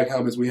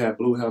helmets. We had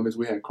blue helmets.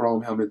 We had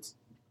chrome helmets.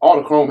 All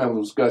the chrome helmets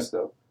was guts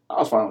though. I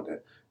was fine with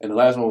that. And the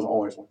last one was an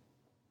orange one.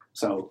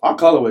 So our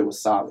colorway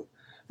was solid.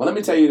 But let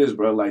me tell you this,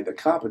 bro. Like the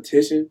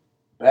competition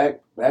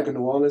back in New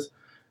Orleans.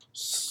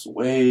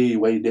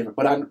 Way different.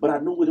 But I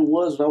knew what it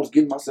was when I was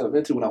getting myself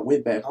into when I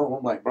went back home.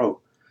 I'm like,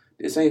 bro,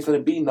 this ain't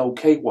finna be no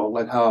cakewalk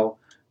like how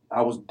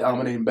I was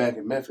dominating back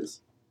in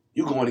Memphis.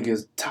 You going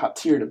against top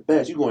tier the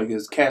best. You going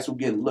against cats who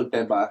getting looked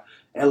at by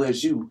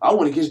LSU. I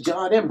went against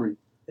John Emery.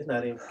 It's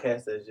not even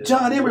cats that's just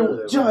John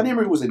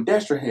Emery was in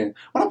Destrehan.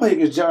 When I played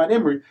against John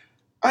Emery,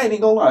 I ain't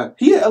even gonna lie.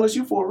 He had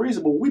LSU for a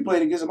reason, but when we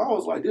played against him, I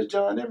was like, this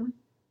John Emery?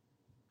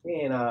 He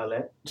ain't all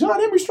that. John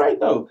Emery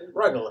straight though.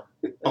 Regular.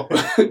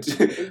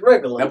 He's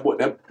regular.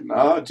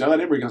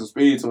 John Emery got some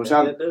speed. So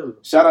That dude.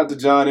 shout out to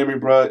John Emery,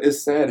 bro.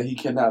 It's sad that he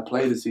cannot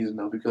play this season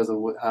though because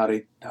of how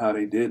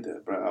they did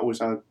that, bro. I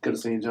wish I could have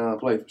seen John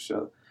play for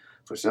sure.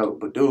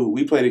 But dude,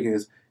 we played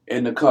against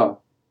In the Car,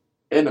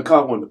 one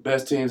of the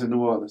best teams in New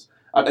Orleans.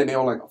 I think they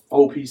on like a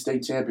 4-piece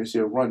state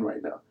championship run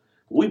right now.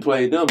 We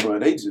played them, bro.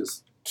 They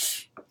just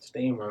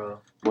steamroll.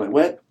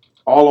 What?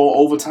 All on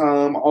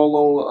overtime,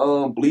 all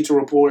on Bleacher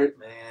Report.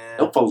 Man,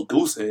 them folks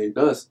goose egged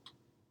us.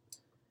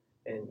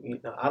 And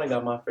I done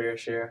got my fair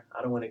share.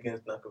 I done went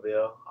against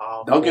Duncanville.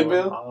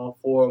 All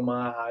 4 of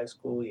my high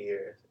school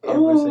years,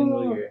 every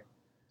single year.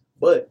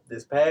 But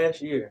this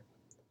past year,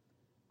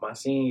 my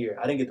senior year,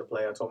 I didn't get to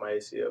play. I tore my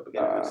ACL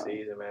beginning of the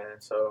season, man.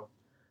 So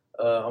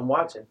I'm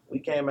watching. We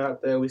came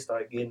out there. We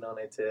started getting on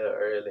their tail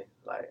early,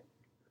 like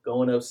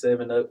going up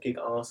 7-up, kick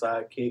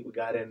onside kick. We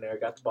got in there,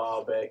 got the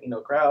ball back.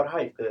 Crowd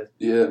hype because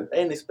they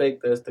didn't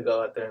expect us to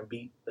go out there and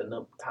beat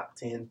the top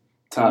 10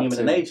 team in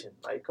the nation.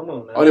 Like, come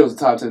on now. Oh, they was a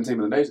top 10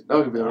 team in the nation.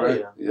 Duncanville,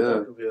 right? Yeah.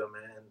 Duncanville,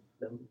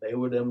 man. They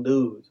were them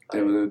dudes.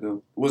 They were them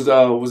dudes.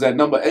 Was that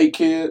number 8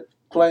 kid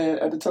playing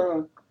at the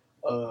time?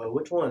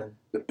 Which one?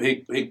 The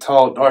big,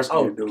 tall,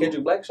 dark-skinned dude.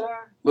 Kendrick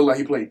Blackshire? Looked like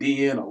he played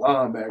DN or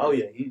linebacker. Oh,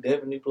 yeah. He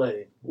definitely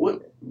played.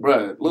 What?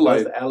 Bruh, look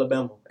like... to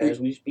Alabama as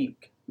we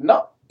speak.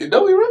 No. He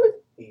really?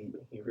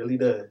 He really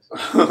does.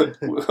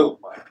 Oh,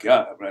 my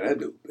God, bro. That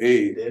dude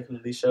big. He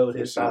definitely showed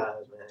his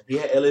size, man. He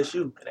had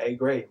LSU in 8th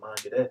grade,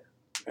 mind you that.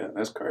 Yeah,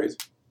 that's crazy.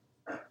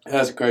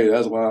 That's crazy.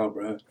 That's wild,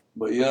 bro.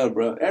 But yeah,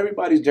 bro,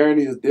 everybody's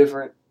journey is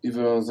different. You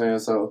feel what I'm saying?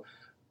 So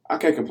I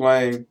can't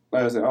complain.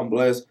 Like I said, I'm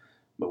blessed.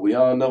 But we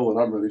all know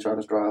what I'm really trying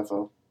to strive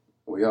for.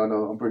 We all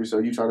know. I'm pretty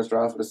sure you try to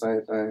strive for the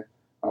same thing.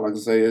 All I can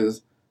say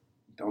is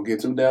don't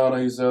get too down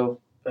on yourself.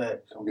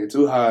 Facts. Don't get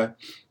too high.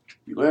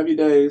 You're going to have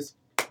your days.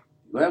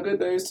 You're going to have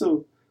good days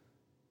too.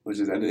 But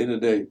just at the end of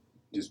the day,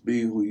 just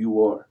be who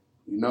you are.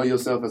 You know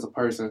yourself as a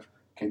person.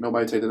 Can't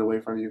nobody take that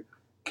away from you.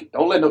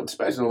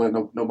 Especially don't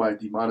let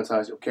nobody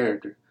demonetize your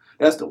character.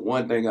 That's the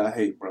one thing I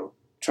hate, bro.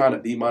 Trying to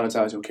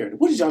demonetize your character.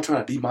 What is y'all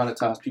trying to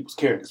demonetize people's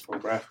characters for,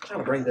 bro? Trying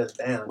to bring us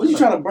down. What are you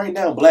trying to bring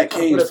down black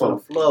kings for?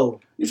 Flow.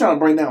 You trying to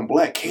bring down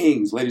black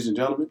kings, ladies and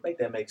gentlemen. Make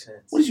that make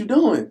sense. What are you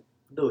doing?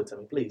 Do it to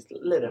me, please.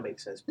 Let that make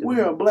sense. We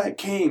are black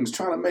kings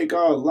trying to make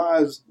our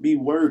lives be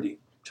worthy.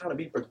 Trying to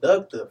be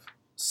productive.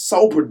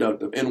 So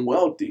productive and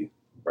wealthy.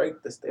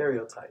 Break the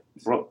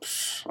stereotypes. Bro,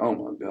 oh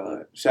my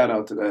God. Shout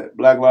out to that.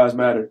 Black Lives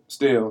Matter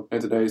still in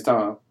today's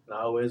time.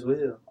 Always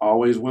will.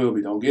 Always will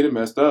be. Don't get it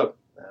messed up.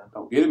 No.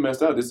 Don't get it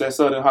messed up. It's that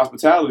Southern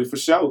hospitality for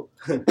sure.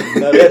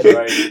 No, that's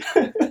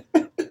right.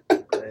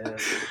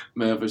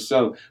 Man, for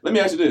sure. Let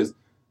me ask you this.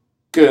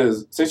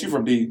 Because since you're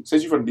from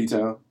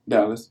D-Town,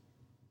 Dallas,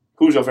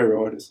 who's your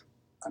favorite artist?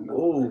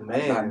 Oh,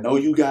 man. I know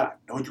you got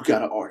an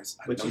artist.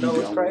 But you know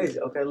what's crazy?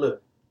 Okay,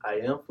 look. I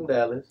am from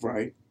Dallas.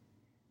 Right.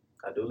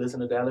 I do listen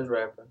to Dallas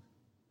rappers.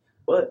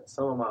 But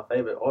some of my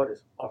favorite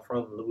artists are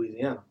from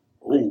Louisiana.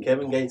 Like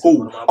Kevin Gates is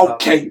one of my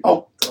top.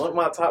 One of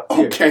my top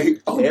tier. Okay.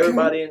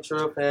 Everybody in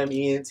Trill Fam,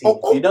 ENT.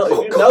 If you know,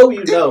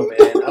 you know, man.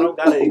 I don't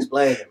gotta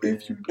explain it, man.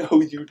 If you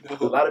know, you know.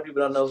 A lot of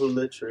people don't know who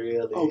Lil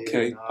Trill is.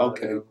 Okay.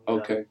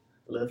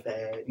 Lil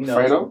Fad.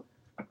 Fredo?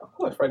 Of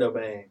course, Fredo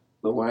Bang.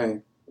 Lil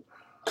Wayne.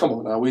 Come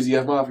on now, Weezy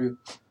F Mafia.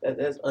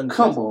 That's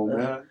Come on,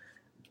 man.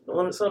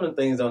 Some of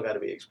the things don't gotta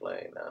be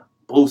explained now.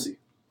 Boosie.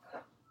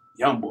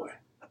 Youngboy.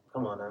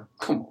 Come on now.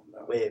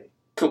 Webby.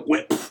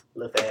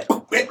 Lil Fad.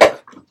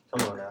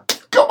 Come on now.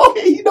 Come on,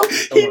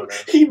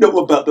 he know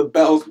about the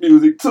bounce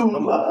music too,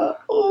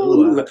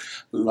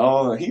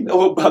 Lord, he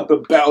know about the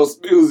bounce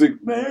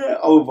music, man.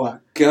 Oh my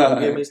God.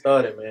 Don't get me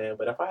started, man.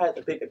 But if I had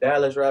to pick a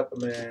Dallas rapper,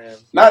 man,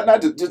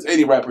 not just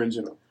any rapper in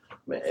general,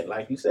 man,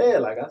 like I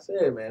said,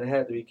 man, it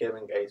had to be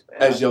Kevin Gates,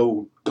 man. As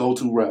your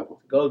go-to rapper.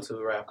 He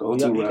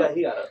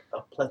got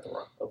a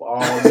plethora of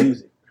all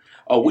music.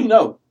 Oh, we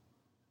know.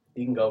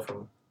 He can go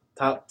from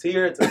top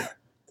tier to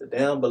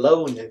down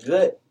below in your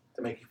gut.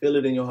 To make you feel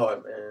it in your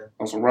heart, man.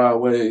 On some Rod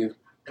Wave.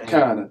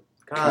 Kinda.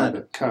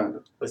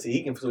 But see,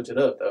 he can switch it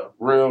up, though.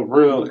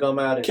 Real. Come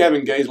out and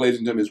Kevin Gates, ladies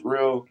and gentlemen, is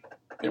real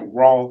and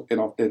raw and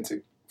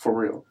authentic. For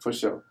real. For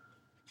sure.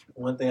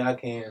 One thing I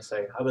can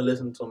say, I've been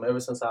listening to him ever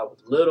since I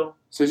was little.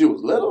 Since you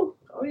was little?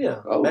 Oh,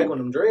 yeah. Back when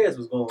them dreads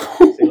was going.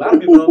 See, a lot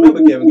of people don't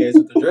remember Kevin Gates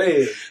with the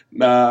dreads.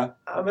 Nah.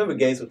 I remember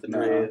Gates with the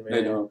dreads, man.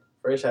 They don't.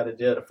 Fresh out of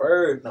jail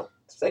the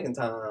second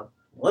time.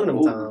 One of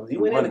them times. He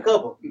went in a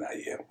couple. He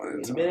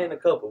been in a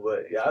couple,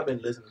 but yeah, I've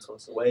been listening to him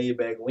way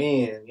back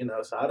when,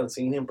 so I done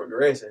seen him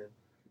progressing.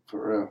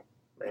 For real.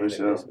 Man, for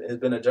sure. It's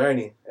been a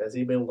journey. As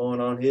he been going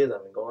on his,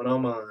 I've been going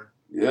on mine.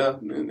 Yeah,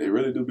 man, they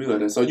really do be like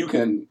that. So you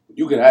can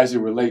actually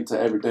relate to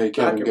everyday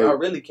Kevin Gates. I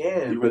really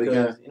can. You really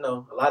because, can?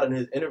 A lot of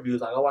his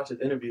interviews, like I watch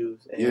his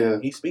interviews, and yeah.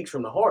 he speaks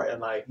from the heart,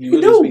 and like he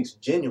really speaks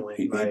genuine.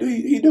 He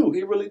do.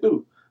 He really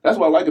do. That's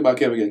what I like about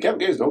Kevin Gates. Kevin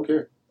Gates don't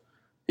care.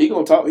 He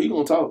gonna talk.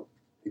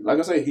 Like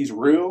I say, he's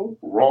real,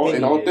 raw,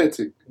 and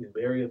authentic. He's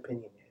very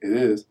opinionated. It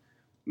is.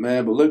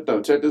 Man, but look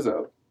though, check this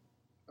out.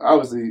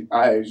 Obviously,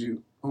 I asked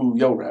you who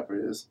your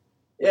rapper is.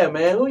 Yeah,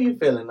 man, who you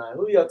feeling like?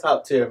 Who your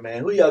top tier,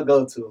 man? Who y'all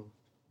go to?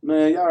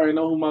 Man, y'all already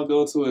know who my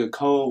go-to is.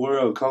 Cold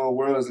World. Cold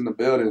World is in the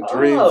building. Oh,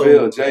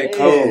 Dreamville. J. man.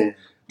 Cole.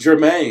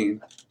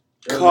 Jermaine.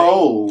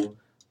 Cole. Jermaine.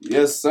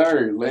 Yes,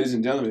 sir. Ladies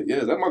and gentlemen.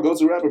 Yes, that's my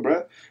go-to rapper,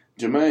 bruh.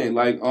 Jermaine.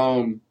 Like,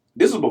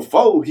 this was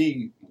before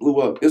he blew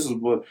up. This was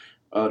what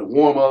the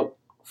warm-up,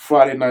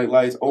 Friday Night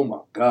Lights. Oh, my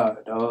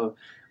God, dog.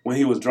 When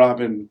he was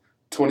dropping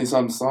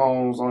 20-something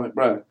songs on it,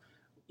 bruh.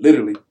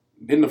 Literally.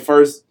 Then the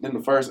first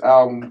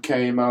album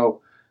came out.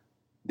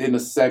 Then the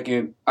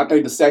second, I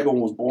think the second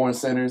one was Born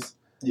Sinners.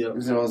 Yeah.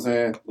 You know what I'm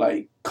saying?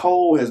 Like,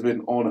 Cole has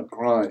been on a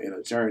grind and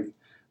a journey.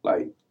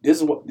 Like, this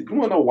is what, you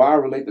want to know why I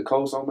relate to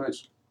Cole so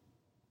much?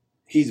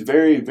 He's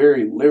very,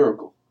 very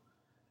lyrical.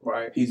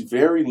 Right. He's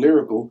very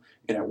lyrical.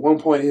 And at one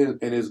point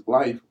in his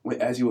life,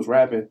 as he was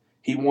rapping,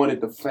 he wanted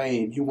the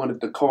fame, he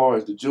wanted the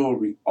cars, the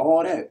jewelry,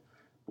 all that.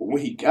 But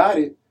when he got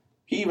it,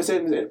 he even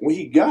said that when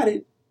he got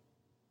it,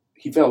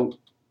 he felt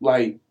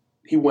like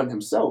he wasn't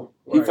himself.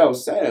 He Right. felt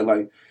sad.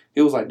 Like,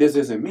 it was like, this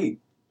isn't me.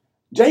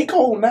 J.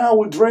 Cole now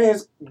with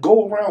dreads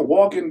go around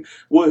walking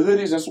with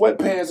hoodies and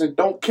sweatpants and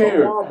don't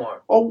care.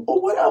 Walmart.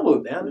 Or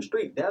whatever. Down the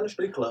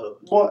street club.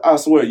 Boy, I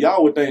swear,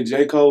 y'all would think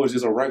J. Cole is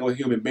just a regular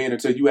human being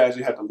until you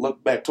actually have to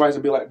look back twice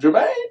and be like,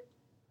 Jermaine?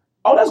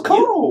 Oh, that's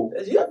Cole.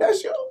 That's you.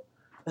 That's you.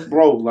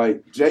 Bro,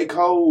 like, J.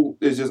 Cole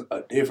is just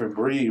a different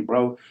breed,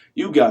 bro.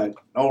 You got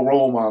No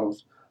Role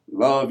Models,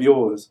 Love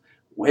Yours,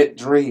 Wet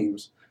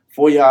Dreams,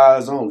 For Your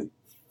Eyes Only,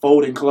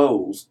 Folding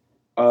Clothes,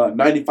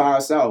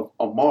 95 South,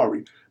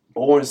 Amari,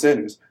 Born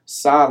Sinners,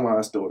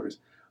 Sideline Stories,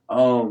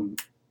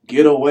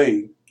 Get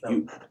Away,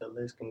 The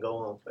list can go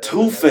on forever.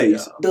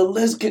 Two-Face. Yeah. The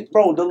list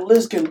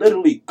can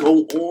literally go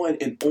on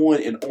and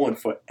on and on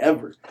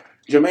forever.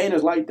 Jermaine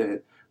is like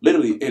that.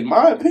 Literally, in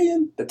my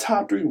opinion, the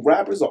top 3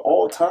 rappers of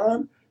all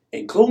time,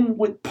 including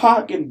with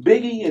Pac and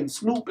Biggie and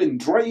Snoop and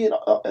Dre and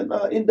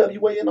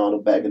NWA and all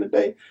them back in the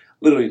day.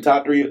 Literally,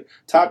 top three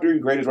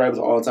greatest rappers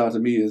of all time to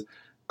me is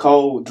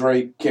Cole,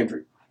 Drake,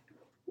 Kendrick.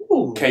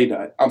 Ooh.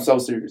 K-Dot. I'm so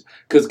serious.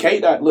 Because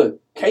K-Dot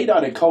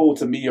and Cole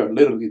to me are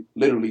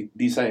literally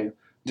the same.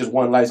 Just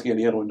one light skin,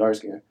 the other one dark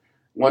skin.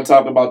 One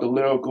talk about the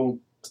lyrical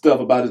stuff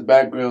about his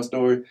background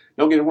story.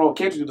 Don't get it wrong,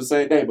 Kendrick do the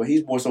same thing, but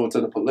he's more so into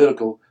the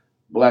political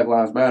Black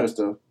Lives Matter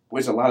stuff,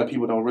 which a lot of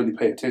people don't really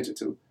pay attention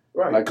to.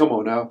 Right. Like, come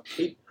on now.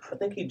 I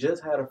think he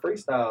just had a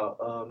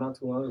freestyle not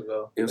too long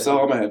ago. If so,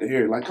 I'm going to have to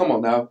hear it. Like, come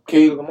on now.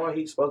 Lamar,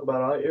 he spoke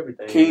about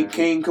everything.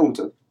 King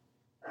Kunta.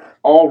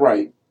 All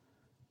right.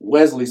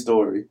 Wesley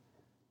Story.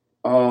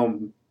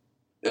 All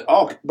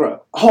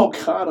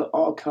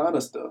kind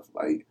of stuff.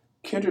 Like,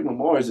 Kendrick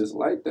Lamar is just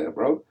like that,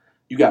 bro.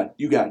 You got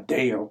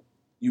Damn.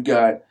 You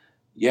got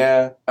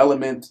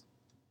Element.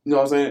 You know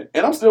what I'm saying?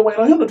 And I'm still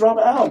waiting on him to drop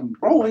an album.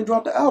 Bro ain't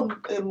dropped the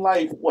album in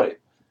like what?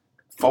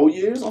 4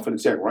 years? I'm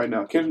finna check right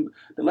now. The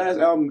last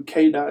album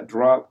K-Dot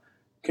dropped,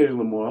 Kendrick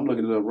Lamar. I'm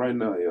looking it up right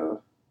now,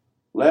 y'all.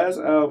 Last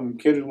album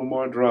Kendrick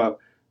Lamar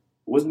dropped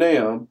was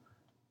Damn,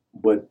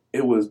 but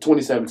it was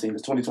 2017.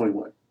 It's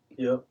 2021.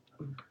 Yep.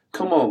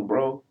 Come on,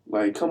 bro.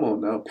 Like, come on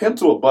now. Pimp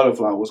to a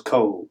Butterfly was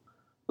cold.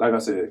 Like I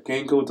said,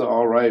 King Kunta,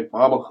 all right.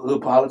 Mama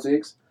Hood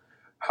Politics.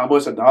 How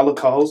much a dollar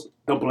costs?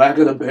 The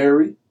Blacker the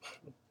Berry.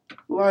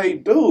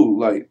 Like, dude,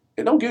 like,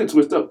 and don't get it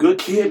twisted up. Good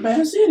Kid,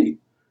 Mad City.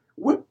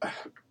 What,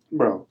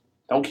 bro?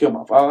 Don't kill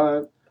my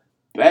vibe.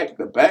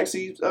 The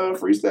backseat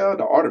freestyle.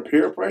 The Art of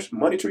Peer Pressure.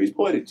 Money Trees,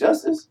 Poetic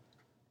Justice.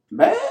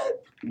 Mad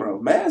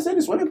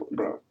City.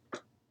 Bro.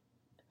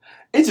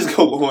 It just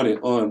go on and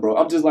on, bro.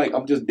 I'm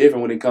just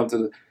different when it comes to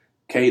the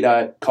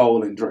K-Dot,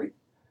 Cole, and Drake.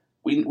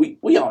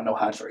 We all know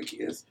how Drake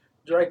is.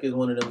 Drake is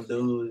one of them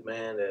dudes,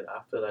 man, that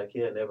I feel like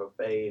he'll never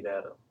fade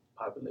out of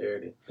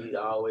popularity. He's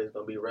always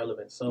gonna be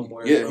relevant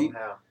somewhere,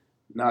 somehow.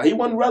 He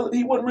wasn't relevant.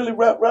 He wasn't really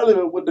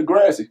relevant with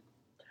Degrassi.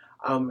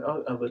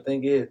 But the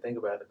thing is, think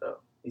about it though.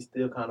 He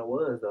still kind of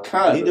was though.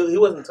 Kinda. He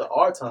wasn't to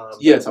our time.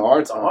 Yeah, to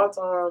our time. To our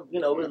time,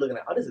 we're looking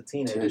at, this is a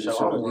teenager show.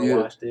 I don't want to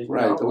watch this.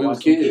 Right, we was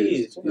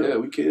kids. Yeah,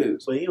 we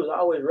kids. But he was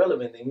always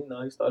relevant, and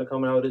he started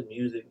coming out with his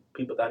music.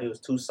 People thought he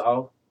was too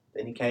soft.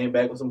 Then he came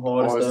back with some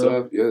hard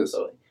stuff. Yes.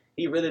 So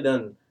he really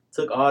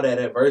took all that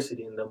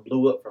adversity and then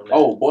blew up from that.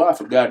 Oh boy, I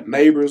forgot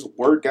Neighbors,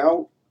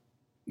 Workout,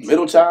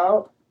 Middle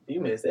Child. You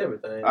missed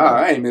everything.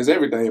 I ain't missed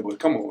everything, but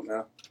come on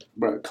now.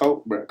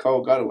 Cole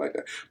got it like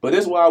that. But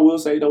this is what I will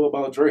say though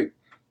about Drake.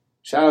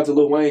 Shout out to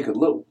Lil Wayne, because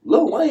Lil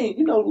Wayne,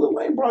 Lil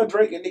Wayne brought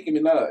Drake and Nicki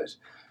Minaj.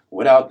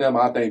 Without them,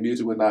 I think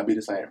music would not be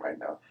the same right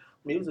now.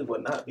 Music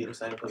would not be the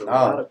same because a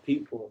lot of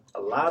people,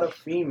 a lot of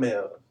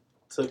females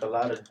took a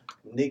lot of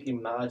Nicki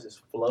Minaj's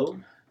flow.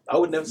 I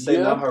would never say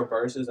not her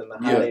verses and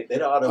how they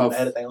all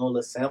added their own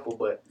little sample,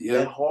 but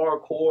that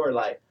hardcore,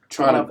 like,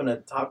 I'm not going to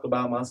talk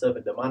about myself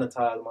and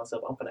demonetize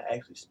myself. I'm going to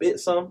actually spit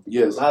some.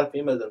 Yes. A lot of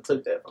females that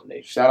took that from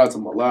Nicki. Shout out to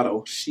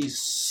Mulatto. She's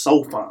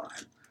so fine.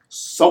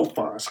 So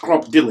fine.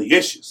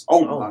 Scrumptious.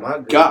 Oh my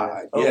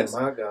God. Yes.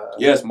 Oh my God.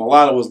 Yes,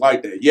 Mulatto was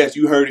like that. Yes,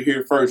 you heard it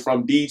here first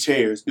from Deuce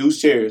Chairs.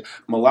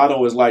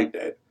 Mulatto is like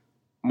that.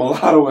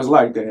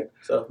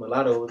 So if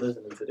Mulatto was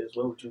listening to this,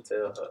 what would you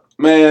tell her?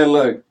 Man,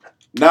 look.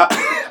 I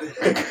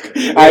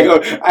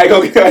ain't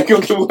gonna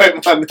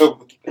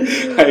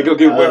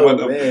give away my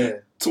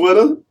number.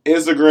 Twitter,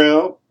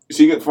 Instagram.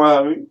 She can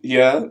find me.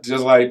 Yeah,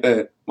 just like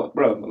that.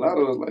 Bro,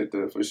 mulattoes like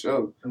that for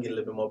sure. I'm getting a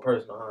little bit more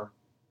personal, huh?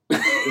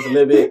 Just a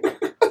little bit.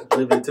 A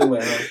little bit too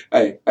much,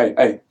 huh?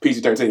 Hey,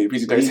 PG-13,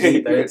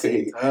 PG-13,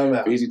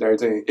 PG-13.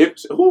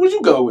 PG-13. Who would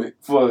you go with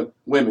for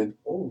women?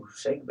 Oh,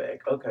 shake back.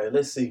 Okay,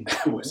 let's see.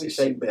 Let me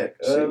shake back.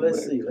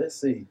 Let's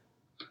see.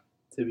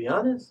 To be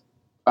honest,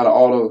 out of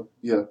all the,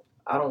 yeah.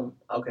 I don't.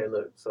 Okay,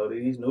 look. So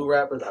these new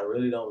rappers, I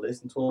really don't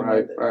listen to them.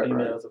 Right, like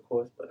females, of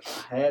course. But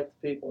if I had to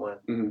pick one,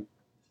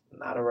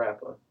 not a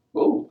rapper.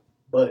 Ooh.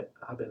 But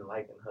I've been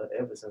liking her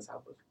ever since I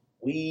was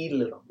wee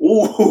little.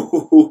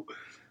 Ooh.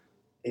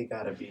 It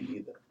gotta be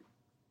either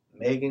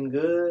Megan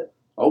Good.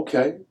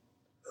 Okay.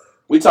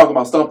 We talking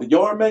about something.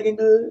 You're Megan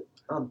Good?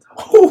 I'm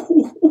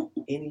talking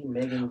any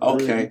Megan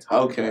Good.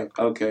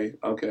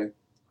 Okay.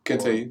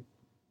 Continue.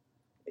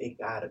 It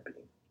gotta be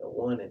the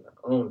one and the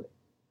only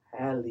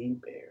Halle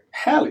Berry.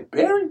 Halle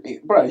Berry?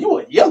 Bro, you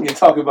a youngin'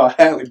 talking about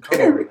Halle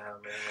Berry. Come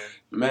on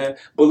now, man.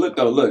 But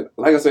look.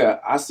 Like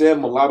I said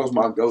mulatto's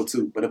my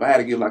go-to. But if I had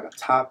to give like a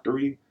top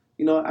 3,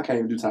 you know, I can't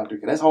even do top 3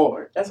 because that's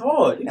hard. That's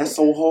hard. That's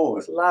so hard.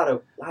 It's a lot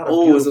of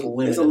beautiful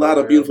women. There's a lot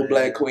of beautiful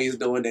black queens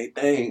doing their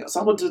thing. So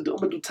I'm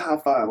gonna do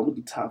top 5.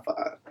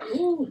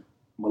 Ooh.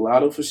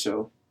 Mulatto for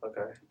sure.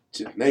 Okay.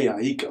 Jhené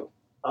Aiko.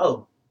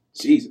 Oh.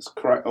 Jesus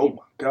Christ. Oh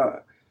my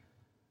God.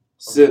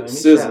 Okay,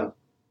 SZA.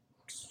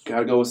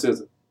 Gotta go with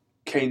SZA.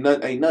 Ain't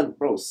nothing,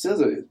 bro.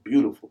 SZA is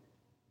beautiful.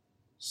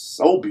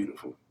 So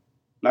beautiful.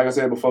 Like I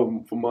said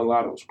before, for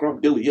mulatto,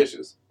 scrump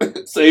delicious.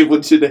 Same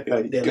with Jhené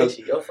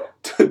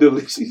Aiko.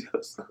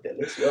 Delicious.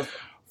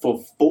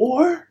 For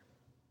 4?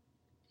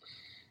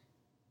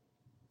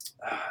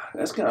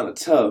 That's kind of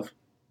tough.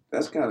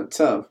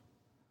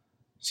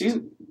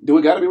 Do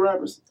we gotta be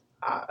rappers?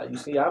 You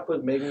see, I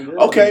put Megan Good.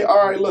 Okay,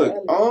 all right.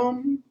 Look,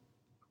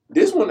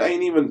 this one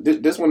ain't even.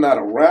 This one not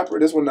a rapper.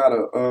 This one not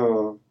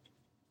a.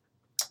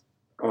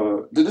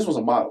 This one's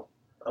a model.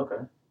 Okay.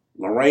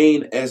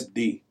 Lorraine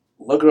SD.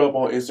 Look her up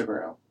on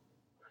Instagram.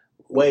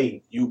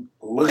 Wait, you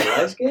look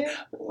light skin?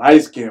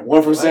 Light skin.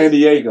 One from San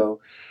Diego.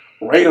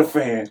 Raider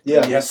fan.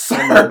 Yeah. Yes, sir.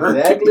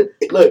 Exactly.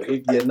 Look,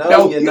 if you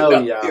know, you know,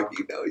 y'all. If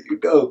you know, you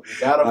know. You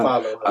gotta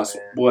follow her, man.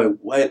 Boy,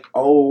 what?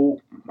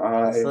 Oh,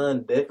 my. The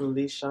sun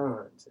definitely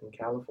shines in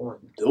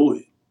California. Do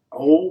it.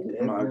 Oh,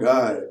 definitely my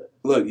God. Does.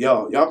 Look,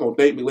 y'all gonna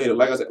thank me later.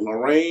 Like I said,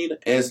 Lorraine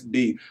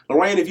SD.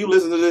 Lorraine, if you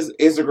listen to this,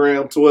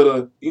 Instagram,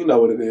 Twitter, you know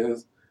what it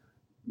is.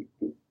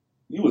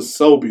 You was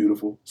so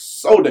beautiful.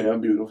 So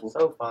damn beautiful.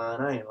 So fine,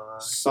 I ain't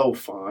lying. So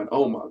fine.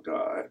 Oh, my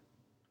God.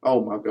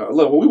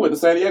 Look, when we went to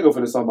San Diego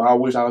for this summer, I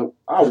wish bro,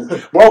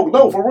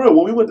 no, for real.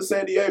 When we went to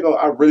San Diego,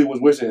 I really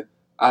was wishing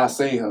I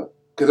seen her.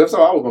 Because if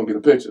so, I was going to get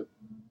a picture.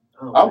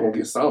 Oh, I was going to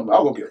get something. I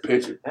was going to get a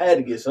picture. I had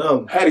to get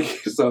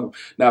something.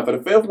 Now, for the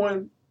 5th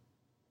one,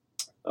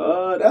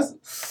 that's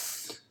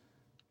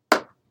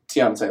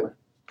Tiana Taylor.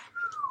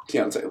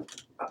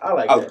 I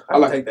like that. I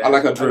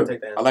like her drip.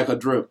 I like her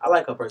drip. I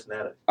like her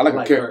personality. I like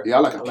her character. Yeah, I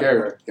like her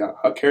character. Yeah,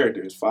 her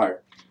character is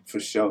fire. For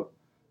sure.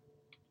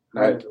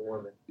 Her as a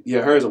woman.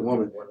 Yeah, her as a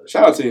woman.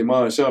 Shout out to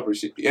Iman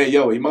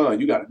Shumpert. Iman,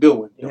 you got a good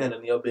one. You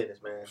handling your business,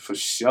 man. For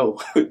sure.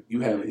 You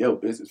handling your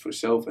business for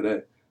sure for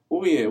that.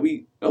 What we in?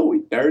 We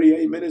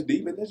 38 minutes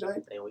deep in this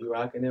joint. And we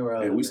rocking and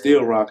rolling. And we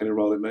still rocking and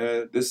rolling,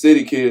 man. The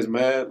City Kids,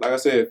 man. Like I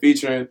said,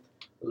 featuring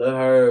Lil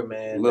Herb,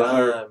 man.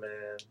 Don, man.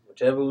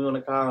 Whichever we want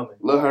to call him.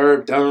 Lil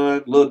Herb,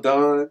 Lil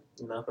Don.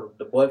 You know, from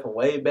the boy from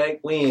way back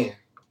when.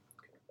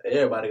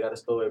 Everybody got a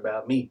story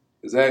about me.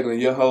 Exactly.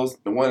 Your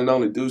host, the one and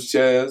only Deuce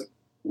Chaz.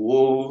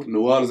 Woo,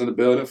 New Orleans in the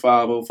building,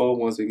 504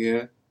 once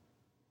again.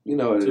 You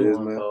know what it is,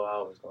 man. I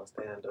always gonna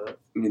stand up.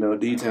 You know,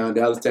 D-Town,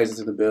 Dallas, Texas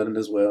in the building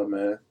as well,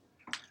 man.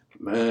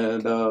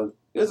 Man,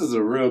 this is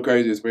a real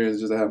crazy experience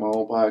just to have my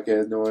own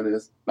podcast doing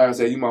this. Like I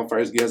said, you my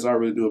first guest, so I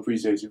really do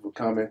appreciate you for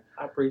coming.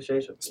 I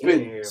appreciate you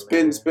being here,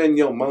 man. Spend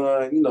your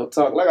mind, you know,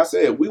 talk. Like I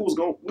said,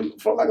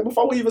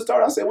 before we even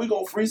started, I said we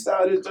gonna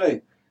freestyle this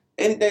thing.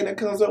 Anything that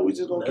comes up, we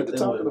just gonna get to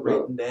talking about.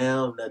 Written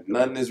down,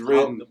 nothing is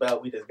written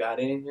about. We just got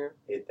in here,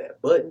 hit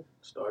that button,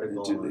 started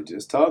going.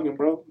 Just talking,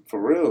 bro. For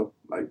real,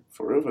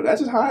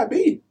 That's just how it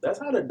be. That's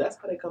how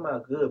they come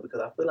out good. Because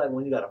I feel like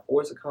when you gotta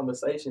force a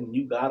conversation,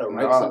 you gotta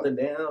write something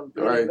down.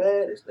 Really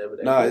bad. It's never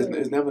that. Good.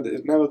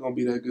 It's never gonna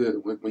be that good.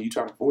 When you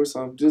try to force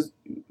something, just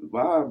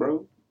vibe,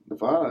 bro. The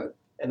vibe.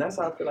 And that's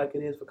how I feel like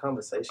it is for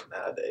conversation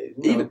nowadays.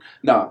 Even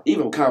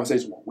with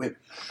conversation with women.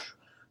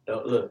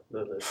 Don't look. Say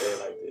it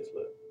like this.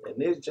 Look. In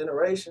this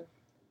generation,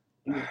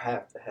 you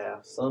have to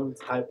have some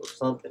type of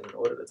something in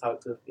order to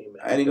talk to a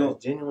female.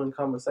 Genuine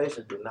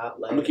conversations do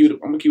not last. I'm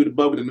gonna keep it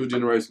above with the new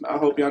generation. I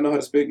hope y'all know how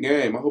to spit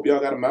game. I hope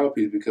y'all got a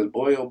mouthpiece because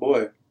boy, oh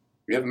boy,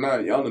 if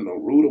not, y'all in a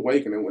rude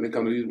awakening when it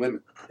comes to these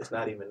women. It's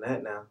not even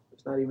that now.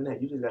 It's not even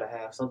that. You just gotta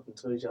have something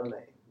to your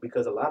name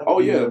because a lot of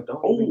people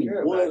don't even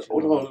care about you.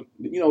 Hold on.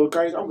 You know,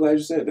 crazy. I'm glad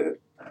you said that.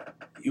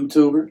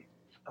 YouTuber.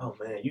 Oh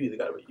man, you either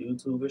gotta be a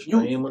YouTuber,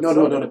 streamer,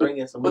 no, bring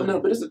in some money.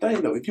 But it's the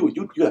thing though. If you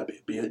gotta be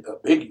a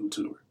big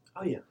YouTuber.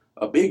 Oh yeah,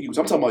 a big YouTuber.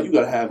 I'm talking about you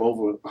gotta have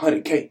over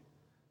 100K,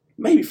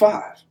 maybe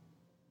 5,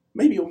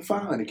 maybe over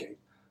 500K.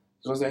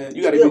 You know what I'm saying?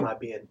 You gotta Still might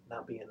be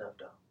not be enough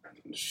though.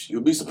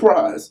 You'll be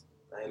surprised.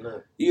 Hey,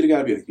 look. You either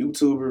gotta be a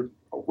YouTuber,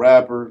 a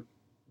rapper,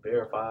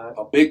 verified,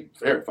 a big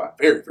verified,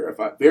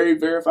 very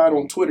verified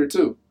on Twitter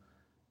too.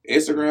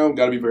 Instagram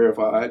gotta be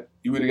verified.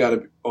 You either gotta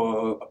be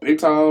a big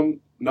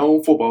time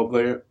known football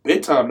player,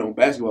 big time known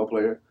basketball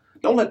player.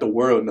 Don't let the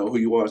world know who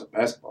you are as a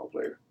basketball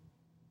player.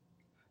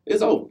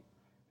 It's over.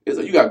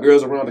 You got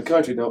girls around the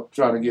country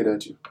trying to get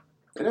at you.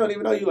 And they don't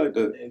even know you like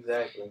that.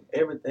 Exactly.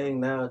 Everything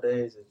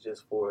nowadays is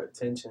just for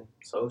attention,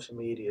 social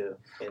media,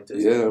 and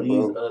just to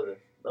please others.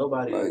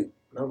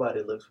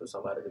 Nobody looks for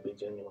somebody to be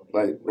genuine.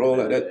 Like, bro,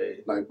 like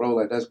that. Like, bro,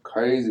 like that's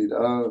crazy,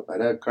 dog. Like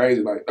that's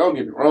crazy. Like, don't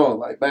get me wrong.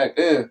 Like back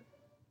then,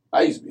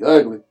 I used to be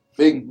ugly,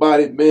 big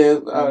bodied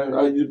man.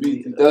 I used to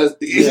be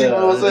dusty. You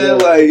know what I'm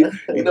saying? Like,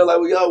 you know,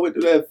 like we all went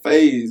through that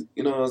phase.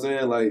 You know what I'm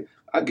saying? Like,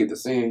 I get to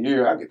senior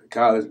year, I get to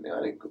college, and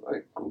I didn't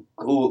like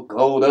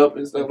glowed up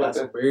and stuff like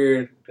that.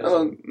 Beard, I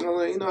got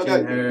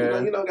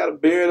a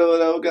beard or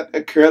whatever, got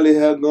that curly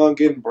hair going,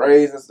 getting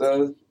braids and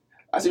stuff.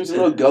 I see your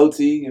little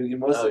goatee, and you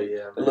must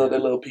have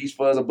that little peach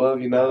fuzz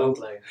above your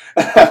nose.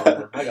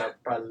 I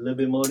got probably a little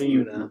bit more than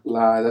you now.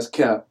 Lie, that's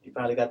cap. You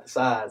probably got the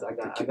sides. I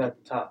got the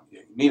top.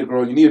 Yeah, you need to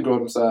grow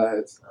them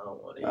sides. I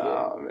don't want it yet.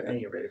 Oh man, I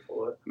ain't ready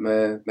for it.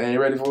 Man, they ain't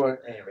ready for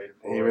it.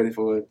 Ain't ready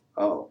for it.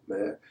 Oh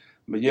man.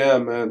 But yeah,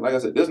 man, like I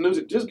said, this news,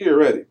 just get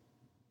ready.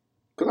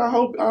 Cause I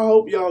hope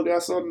y'all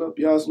got something up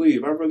y'all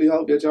sleeve. I really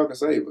hope that y'all can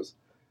save us.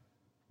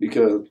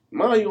 Because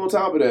mind you, on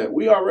top of that,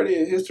 we already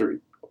in history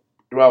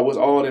throughout what's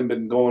all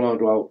been going on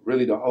throughout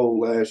really the whole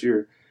last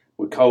year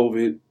with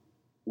COVID,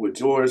 with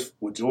George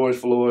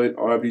Floyd,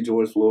 R.I.P.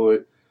 George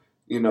Floyd,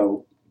 you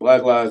know,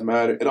 Black Lives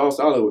Matter. It all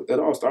started with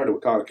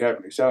Colin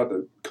Kaepernick. Shout out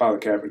to Colin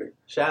Kaepernick.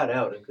 Shout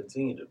out and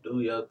continue to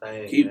do your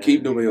thing.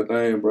 Keep doing your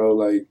thing, bro.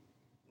 Like,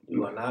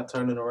 you are not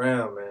turning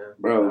around, man.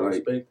 Bro, I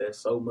respect that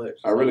so much.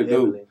 I really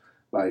do.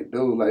 Like,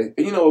 dude, like,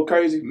 and you know what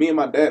crazy? Me and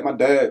my dad,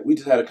 we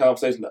just had a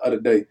conversation the other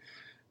day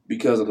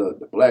because of the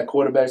black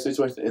quarterback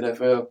situation in the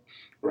NFL,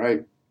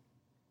 right?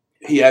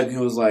 He asked me, he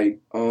was like,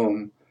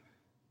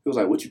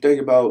 what you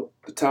think about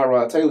the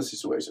Tyrod Taylor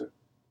situation?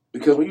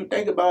 Because when you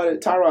think about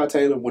it, Tyrod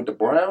Taylor with the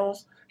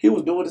Browns, he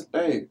was doing his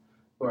thing.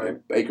 Right.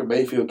 And Baker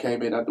Mayfield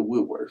came in after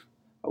Woodworth.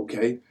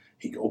 Okay?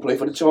 He go play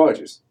for the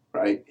Chargers.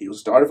 Right, he was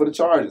started for the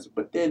Chargers,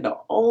 but then the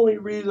only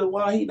reason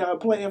why he not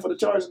playing for the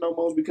Chargers no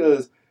more is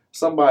because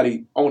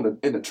somebody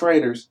in the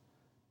trainers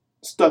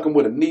stuck him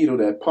with a needle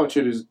that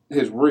punctured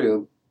his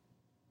rib.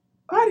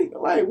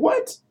 Like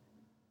what?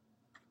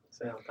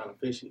 Sounds kind of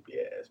fishy if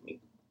you ask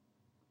me.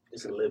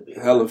 Just a little bit.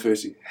 Hella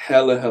fishy,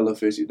 hella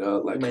fishy,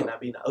 dog. Like it may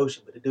not be in the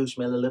ocean, but it do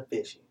smell a little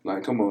fishy.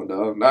 Like, come on,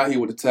 dog. Now he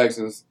with the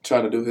Texans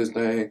trying to do his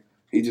thing.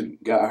 He just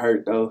got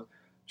hurt though.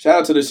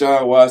 Shout out to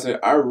Deshaun Watson.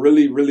 I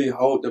really, really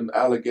hope them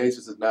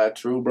allegations is not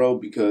true, bro,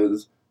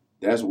 because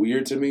that's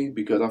weird to me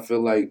because I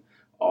feel like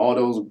all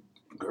those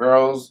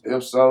girls,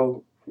 if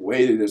so,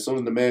 waited as soon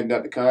as the man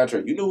got the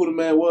contract. You knew who the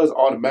man was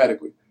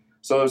automatically.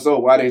 So if so,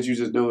 why didn't you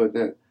just do it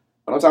then?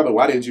 But on top of it,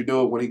 why didn't you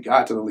do it when he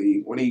got to the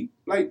league? When he,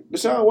 like,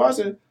 Deshaun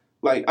Watson,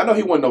 like, I know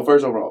he wasn't no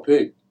first overall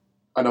pick.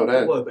 I know that.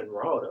 That would have been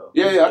raw, though.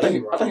 Yeah, I think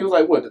he was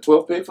like, what, the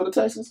 12th pick for the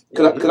Texans?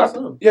 Because him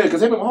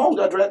and Mahomes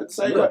got drafted in the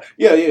same class.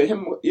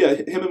 Him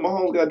and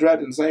Mahomes got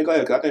drafted in the same class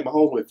because I think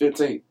Mahomes went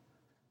 15.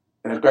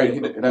 And that's crazy.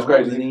 That's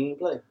crazy. Didn't even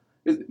play.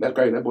 That's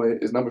crazy. That boy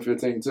is number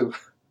 15, too.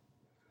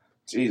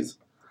 Jesus.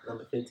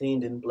 Number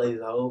 15 didn't play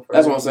the whole first.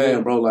 That's what I'm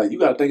saying, bro. Like, you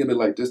got to think of it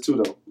like this,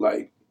 too, though.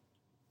 Like,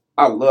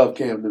 I love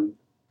Cam Newton.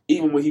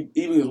 Even when he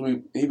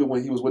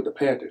was with the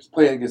Panthers,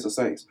 playing against the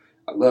Saints,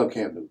 I love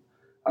Cam Newton.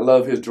 I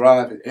love his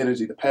drive and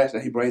energy, the passion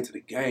that he brings to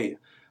the game.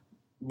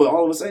 But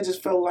all of a sudden, it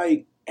just felt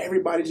like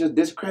everybody just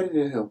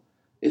discredited him.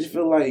 It just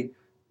felt like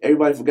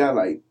everybody forgot,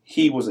 like,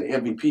 he was an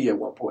MVP at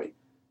one point.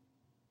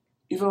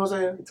 You feel what I'm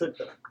saying? He took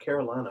the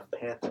Carolina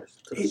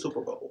Panthers to the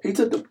Super Bowl. He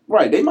took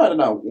they might have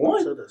not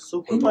won. To the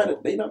Super Bowl.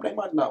 They might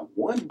have not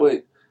won,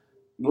 but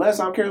the last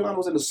time Carolina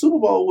was in the Super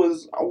Bowl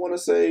was, I want to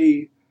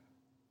say,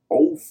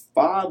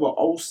 05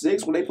 or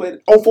 06 when they played.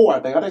 04,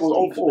 I think. I think it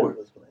was 04.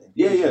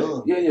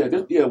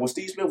 Yeah. When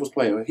Steve Smith was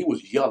playing, he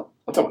was young.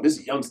 I'm talking about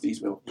this young Steve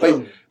Smith.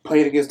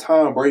 Playing against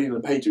Tom Brady and the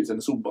Patriots in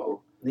the Super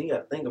Bowl. Then you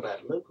got to think about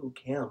it. Look who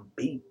Cam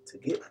beat to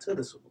get to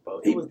the Super Bowl.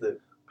 It was the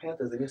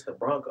Panthers against the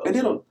Broncos. And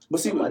then, had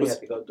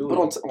to go through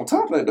it. On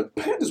top of that, the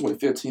Panthers went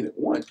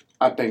 15-1,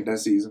 I think, that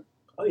season.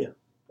 Oh, yeah.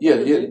 Yeah,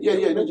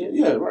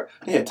 right.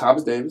 They had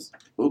Thomas Davis,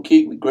 Luke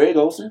Kuechly, Greg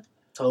Olsen.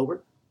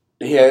 Tolbert.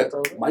 They had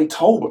Mike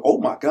Tolbert. Oh,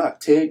 my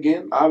God. Ted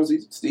Ginn,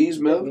 obviously. Steve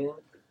Smith.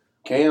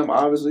 Cam,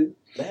 obviously.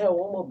 They had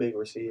one more big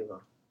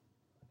receiver.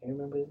 I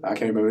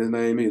can't remember his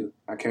name either.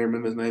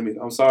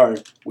 I'm sorry.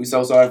 We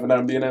so sorry for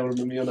not being able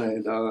to remember your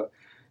name, dog.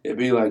 It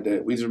be like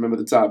that. We just remember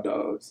the top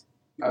dogs.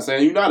 Not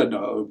saying you're not a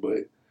dog,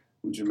 but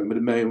we just remember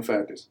the main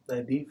factors.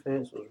 Their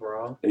defense was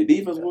raw. I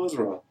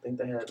think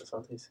they had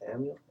Asante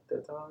Samuel at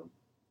that time.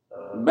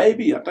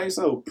 Maybe. I think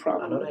so.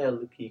 Probably. I know they had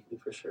Luke Kuechly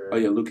for sure. Oh,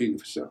 yeah, Luke Kuechly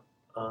for sure.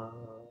 I'm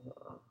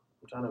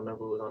trying to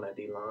remember who was on that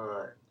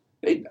D-line.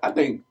 I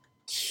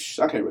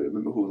can't really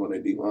remember who was on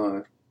that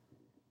D-line.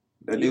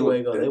 That Either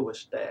way deal, go, they were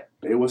stacked.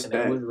 they were And they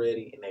stacked. was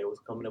ready, and they was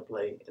coming to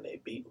play, and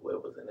they beat whoever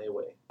was in their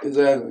way.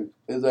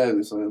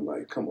 Exactly. So I'm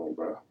like, come on,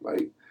 bro.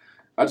 Like,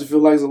 I just feel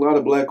like there's a lot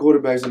of black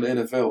quarterbacks in the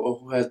NFL or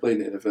who has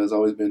played in the NFL has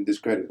always been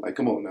discredited. Like,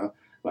 come on now.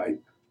 Like,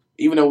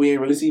 even though we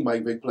ain't really seen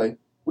Mike Vick play,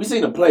 we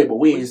seen him play, but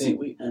we didn't see.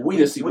 We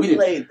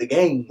played the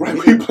game. Right,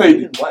 we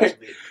played the game.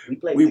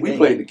 We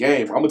played the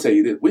game. I'm gonna tell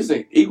you this: we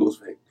seen Eagles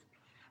Vick.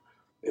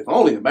 If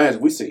only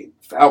imagine we seen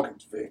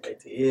Falcons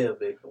Vic. Yeah,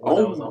 Vic. When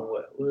I was on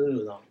what? It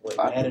was on what?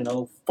 Madden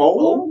 04?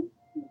 4?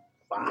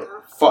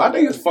 5? I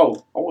think it's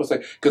 4. I want to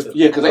say because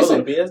they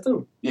said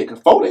PS2. Yeah, because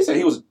 4 they said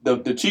he was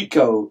the cheat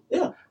code.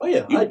 Yeah. Oh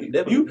yeah. I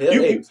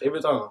definitely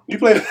every time. You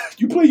play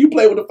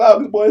with the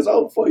Falcons, boy. It's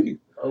over for you.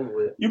 Over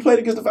with. You played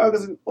against the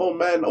Falcons on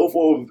Madden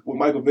 04 with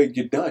Michael Vick.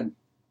 You're done.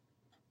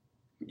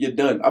 You're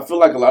done. I feel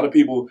like a lot of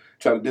people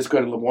try to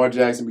discredit Lamar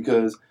Jackson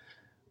because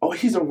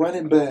he's a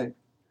running back.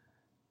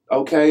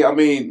 Okay, I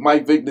mean,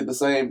 Mike Vick did the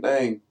same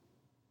thing.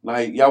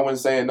 Like, y'all wasn't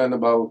saying nothing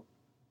about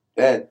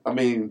that. I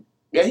mean,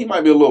 yeah, he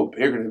might be a little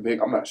bigger than Vick.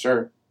 I'm not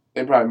sure.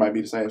 They probably might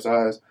be the same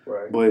size.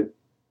 Right. But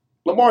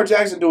Lamar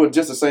Jackson doing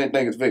just the same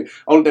thing as Vick.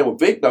 Only thing with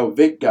Vick, though,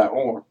 Vick got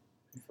arm.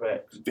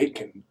 Right. Vick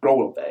can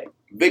throw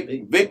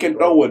Vick can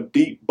throw a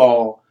deep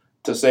ball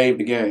to save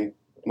the game.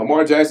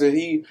 Lamar Jackson,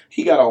 he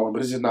got arm,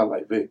 but it's just not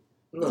like Vick.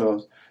 No.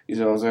 So, you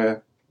know what I'm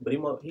saying? But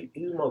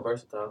he's more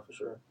versatile for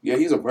sure. Yeah,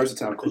 he's a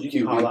versatile QB. Because you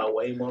can call out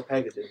way more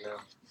packages now.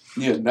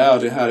 Yeah, now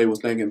than how they was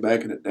thinking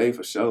back in the day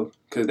for sure.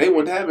 Because they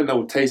weren't having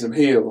no Taysom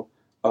Hill,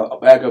 a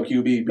backup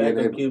QB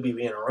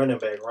being a running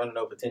back, running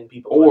over 10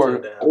 people.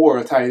 Or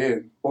a tight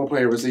end, or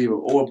playing receiver,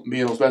 or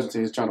being on special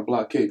teams trying to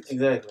block kicks.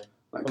 Exactly.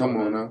 Like, come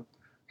on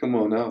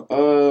now.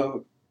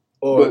 Or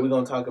we're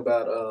going to talk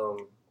about,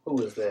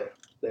 who is that?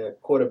 That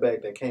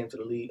quarterback that came to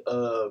the league?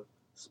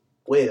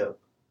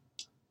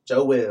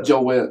 Joe Webb.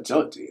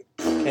 Joe did.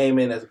 Came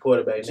in as a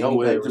quarterback. Joe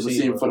Webb, the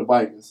receiver for the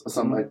Vikings or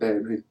something like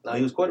that. No,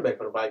 he was quarterback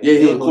for the Vikings. Yeah,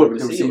 he was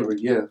quarterback receiver.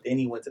 Yeah. Then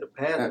he went to the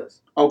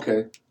Panthers.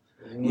 Okay.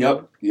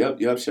 Mm-hmm.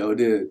 Yep, sure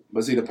did.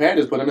 But see, the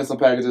Panthers put him in some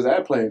packages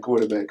at playing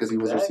quarterback because he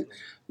was. Exactly.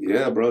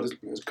 Yeah, bro,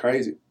 it's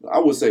crazy. I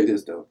would say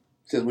this though,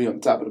 since we on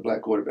the top of the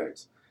black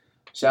quarterbacks,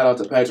 shout out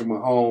to Patrick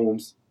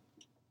Mahomes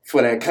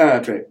for that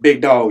contract,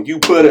 big dog. You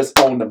put us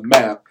on the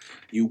map.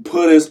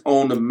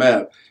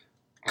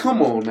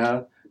 Come on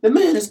now. The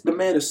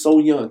man is so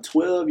young.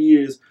 12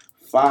 years,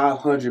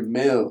 $500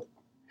 million.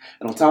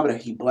 And on top of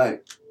that,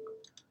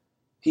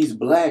 he's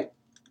black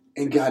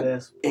and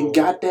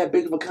got that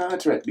big of a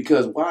contract.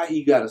 Because why?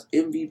 He got an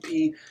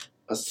MVP,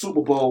 a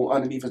Super Bowl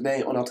underneath his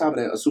name, and on top of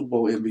that, a Super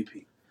Bowl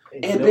MVP.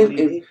 And then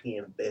he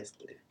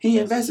invested. He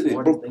invested it.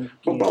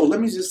 But bro, let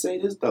me just say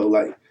this though.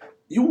 Like,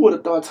 you would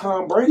have thought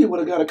Tom Brady would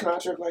have got a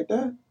contract like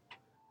that.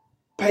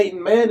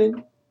 Peyton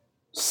Manning,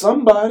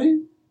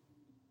 somebody.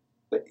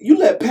 You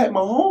let Pat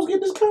Mahomes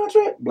get this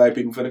contract? Black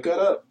people finna cut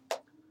up.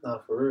 Nah,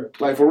 for real.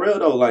 Like, for real,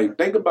 though. Like,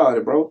 think about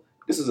it, bro.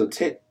 This is a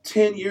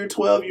 10-year,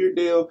 12-year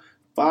deal,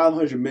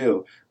 $500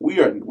 million.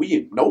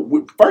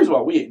 First of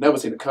all, we ain't never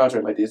seen a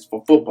contract like this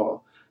for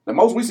football. The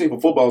most we seen for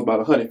football is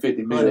about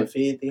 $150 million.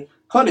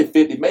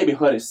 150, maybe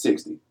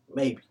 160.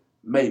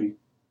 Maybe.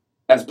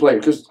 As a player.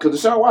 Because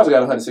Deshaun Watson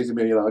got a $160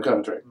 million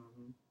contract.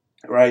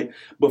 Mm-hmm. Right?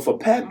 But for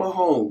Pat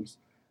Mahomes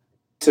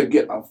to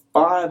get a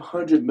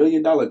 $500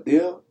 million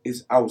deal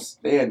is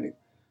outstanding.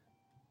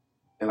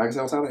 And like I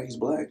said, on top of that, he's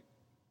black.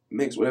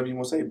 Mixed, whatever you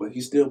want to say, but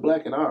he's still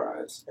black in our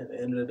eyes. At the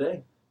end of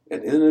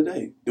the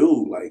day.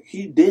 Dude, like,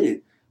 he did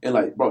it. And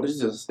like, bro, this is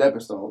just a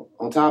stepping stone.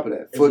 On top of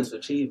that. It's just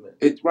achievement.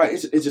 It's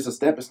just a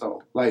stepping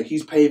stone. Like,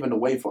 he's paving the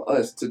way for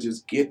us to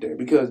just get there.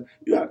 Because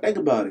you got to think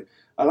about it.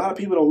 A lot of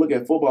people don't look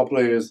at football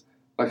players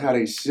like how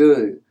they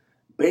should.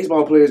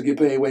 Baseball players get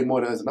paid way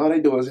more than us. And all they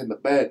do is hitting the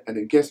bat and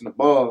then catching the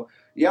ball.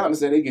 Y'all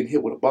understand they get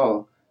hit with a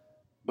ball.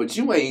 But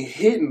you ain't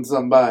hitting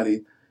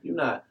somebody. You're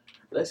not.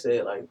 Let's say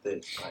it like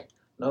this. Like,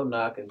 no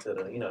knocking to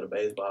the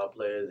baseball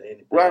players or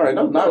anything. Right.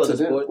 No knock to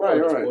them.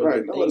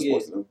 Right. No other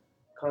sports.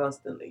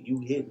 Constantly, you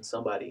hitting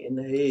somebody in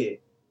the head.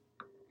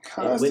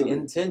 Constantly. With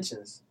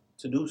intentions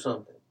to do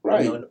something.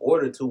 Right. In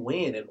order to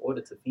win, in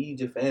order to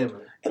feed your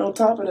family. And on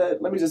top of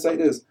that, let me just say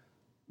this.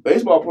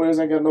 Baseball players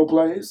ain't got no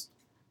plays.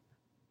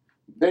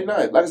 They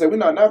not. Like I said, we're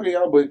not knocking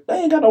y'all, but they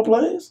ain't got no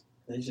plays.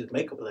 They just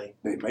make a play.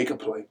 They make a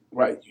play.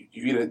 Right.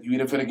 You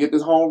either finna get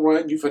this home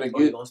run, you finna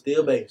you're going to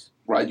steal base.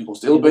 Right, you going to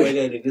steal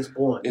base. At this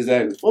point.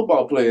 Exactly.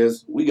 Football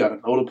players, we got to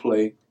know the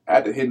play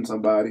after hitting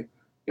somebody.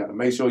 You got to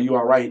make sure you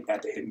all right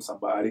after hitting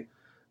somebody.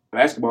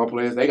 Basketball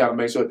players, they got to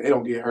make sure they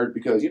don't get hurt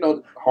because,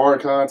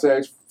 hard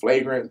contacts,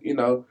 flagrant,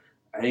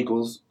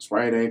 ankles,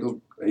 sprained ankles,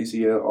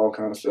 ACL, all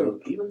kind of stuff.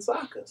 Even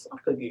soccer.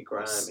 Soccer get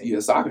grimy. Yeah,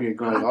 soccer get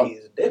grimy. Hockey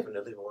is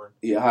definitely one.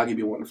 Yeah, hockey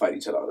be wanting to fight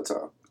each other all the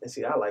time. And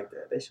see, I like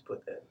that. They should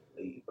put that in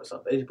the league or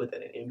something. They should put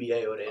that in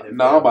NBA or the NFL.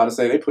 No, I'm about to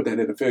say they put that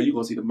in the field. You're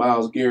going to see the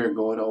Myles Garrett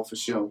going on for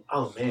sure.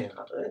 Oh, man.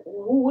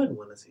 Who wouldn't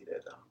want to see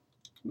that, though?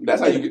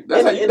 That's how you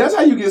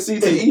get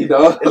CTE,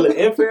 dog.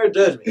 In fair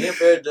judgment.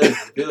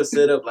 It was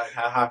set up like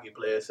how hockey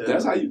players set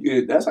That's up. how you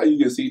get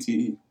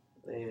CTE.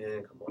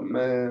 Man, come on.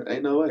 Man,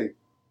 ain't no way.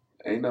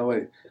 Ain't no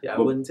way. Y'all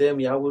But wouldn't tell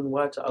me I wouldn't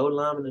watch an O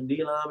lineman and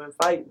D lineman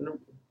fight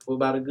for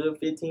about a good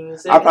 15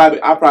 seconds.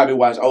 I probably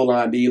watch O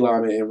line, D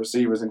line, and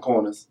receivers and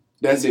corners.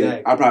 That's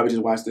it. I probably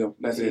just watch them.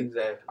 That's it.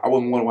 Exactly. I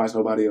wouldn't want to watch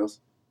nobody else.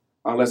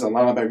 Unless a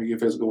linebacker get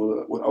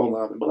physical with O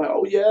lineman. But like,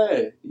 oh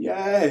yeah.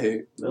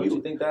 Don't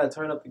you think that'd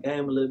turn up the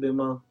game a little bit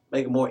more?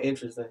 Make it more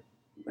interesting?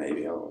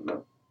 Maybe, I don't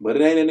know. But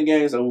it ain't in the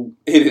game, so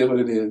it is what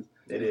it is.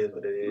 It is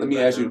what it is. Let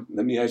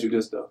me ask you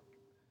this though.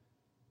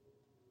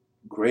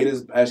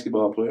 Greatest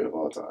basketball player of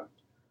all time.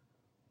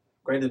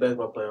 Greatest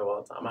basketball player of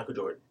all time, Michael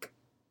Jordan.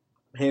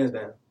 Hands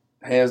down.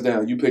 Hands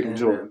down, you picking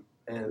Jordan.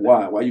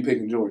 Why? Why you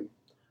picking Jordan?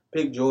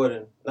 Pick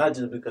Jordan, not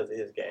just because of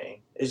his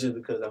game. It's just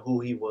because of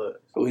who he was.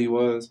 Who he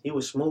was? He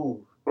was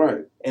smooth.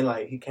 Right. And,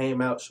 like, he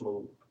came out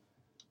smooth.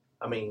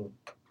 I mean,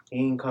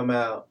 he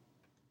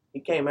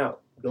came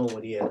out doing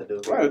what he had to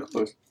do. Right, of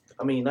course.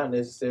 I mean, not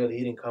necessarily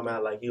he didn't come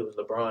out like he was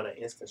LeBron, an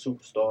instant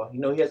superstar. You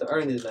know, he had to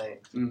earn his name.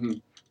 Mm-hmm.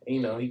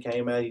 You know, he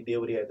came out, he did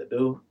what he had to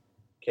do,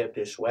 kept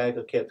his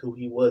swagger, kept who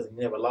he was, and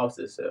he never lost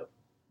himself.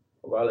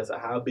 Regardless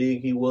of how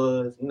big he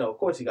was, you know, of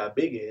course he got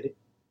big-headed.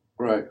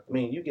 Right. I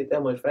mean, you get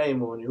that much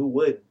fame on you, who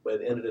wouldn't? But at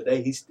the end of the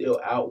day, he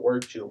still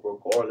outworked you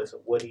regardless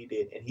of what he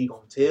did. And he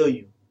going to tell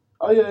you,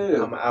 oh, yeah. I'm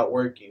going to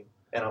outwork you.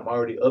 And I'm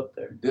already up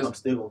there. I'm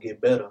still going to get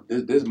better.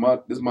 This my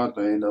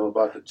thing, though,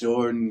 about the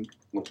Jordan,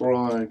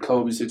 LeBron,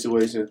 Kobe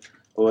situation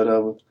or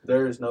whatever.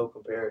 There is no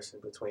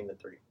comparison between the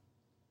three.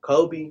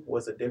 Kobe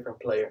was a different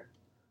player.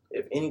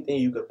 If anything,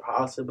 you could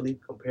possibly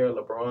compare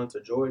LeBron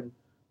to Jordan,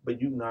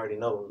 but you can already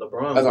know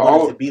LeBron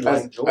wanted to be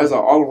like Jordan. As an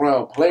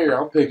all-around player,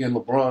 I'm picking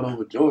LeBron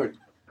over Jordan.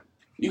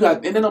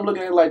 And then I'm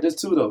looking at it like this,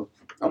 too, though.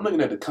 I'm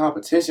looking at the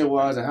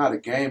competition-wise and how the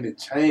game had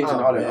changed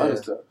and all that other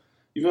stuff.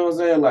 You feel what I'm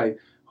saying? Like,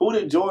 who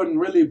did Jordan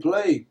really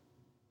play?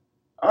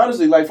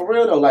 Honestly, like, for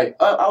real, though, like,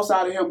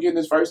 outside of him getting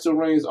his first 2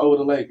 rings over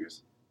the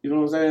Lakers. You know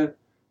what I'm saying?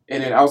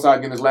 And then outside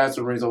getting his last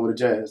 2 rings over the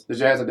Jazz. The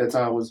Jazz at that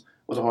time was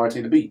a hard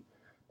team to beat.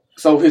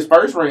 So his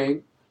first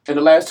ring and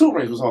the last 2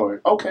 rings was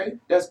hard. Okay,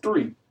 that's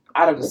 3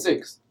 out of the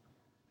 6.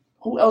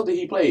 Who else did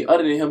he play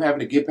other than him having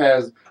to get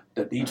past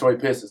the Detroit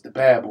Pistons, the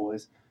bad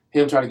boys,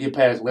 him trying to get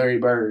past Larry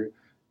Bird?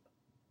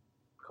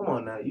 Come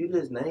on now, you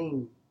just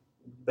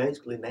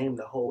basically named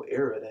the whole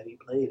era that he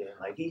played in.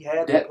 Like, he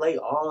had to play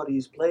all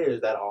these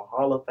players that are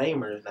Hall of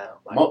Famers now.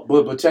 Like,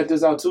 but check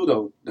this out, too,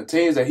 though. The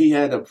teams that he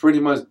had to pretty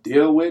much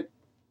deal with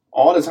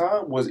all the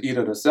time was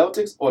either the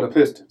Celtics or the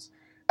Pistons.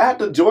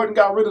 After Jordan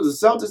got rid of the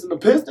Celtics and the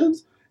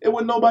Pistons, it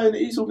wasn't nobody in the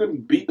East who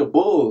could beat the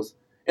Bulls.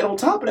 And on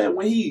top of that,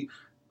 when he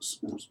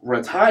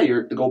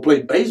retired to go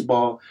play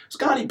baseball,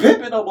 Scottie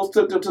Pippen almost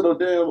took them to the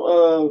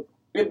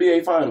damn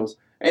NBA Finals.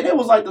 And it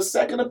was like the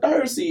 2nd or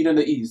 3rd seed in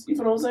the East. You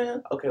feel what I'm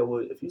saying? Okay,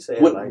 well, if you say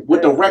it with, like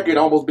with that, the record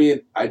almost being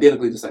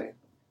identically the same.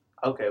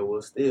 Okay,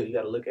 well, still, you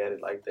got to look at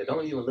it like that.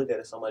 Don't even look at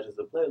it so much as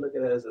a player. Look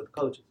at it as a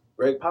coach.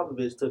 Greg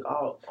Popovich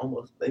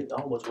they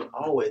almost went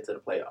all the way to the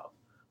playoffs,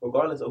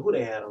 regardless of who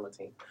they had on the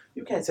team.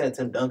 You can't say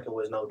Tim Duncan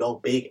was no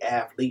big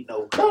athlete,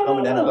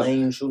 coming down the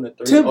lane shooting a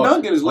 3. Tim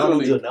Duncan is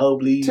literally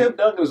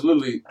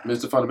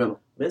Mr.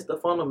 Fundamental.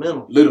 Mr.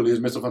 Fundamental. Literally is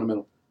Mr.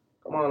 Fundamental.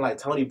 Come on, like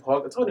Tony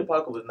Parker. Tony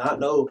Parker was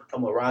not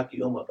I'm a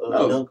Rocky, I'm a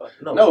dunker.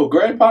 No,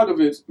 Greg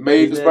Popovich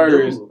made the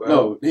Spurs.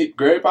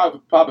 Greg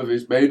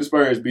Popovich made the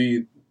Spurs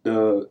be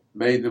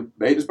made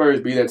the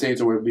Spurs be that team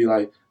to where it be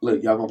like,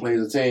 look, y'all gonna play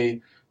as a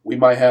team. We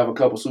might have a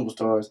couple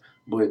superstars,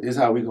 but this is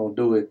how we gonna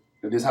do it,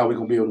 and this is how we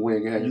gonna be able to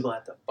win games. You gonna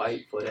have to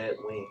fight for that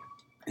win.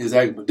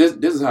 Exactly, but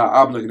this is how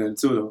I'm looking at it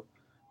too, though.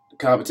 The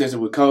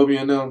competition with Kobe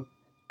and them.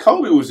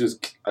 Kobe was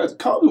just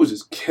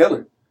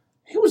killing.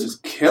 He was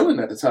just killing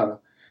at the time.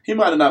 He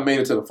might have not made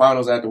it to the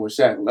finals after when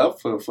Shaq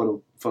left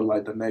for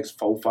like the next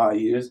 4-5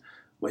 years,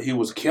 but he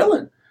was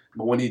killing.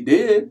 But when he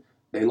did,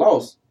 they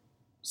lost.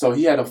 So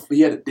he had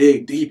to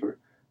dig deeper.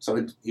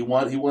 So he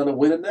wanted to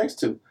win the next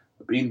 2,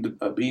 beating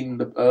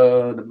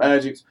the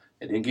Magics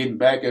and then getting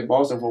back at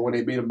Boston for when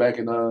they beat him back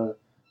in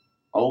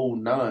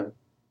 2009.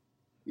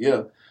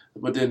 Yeah,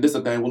 but then this is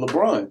the thing with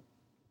LeBron.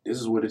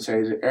 This is where the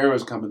change in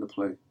eras come into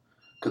play.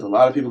 Because a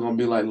lot of people are going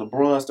to be like,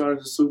 LeBron started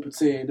the super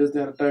team, this,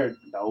 that, and the third.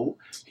 No,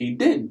 he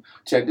didn't.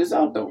 Check this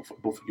out, though,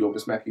 before you open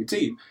smack your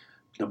teeth.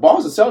 The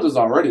Boston Celtics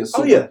already a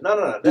super team. Oh, yeah.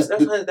 No. That's I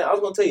was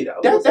going to tell you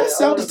that.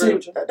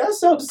 That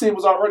Celtics team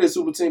was already a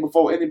super team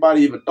before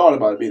anybody even thought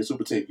about it being a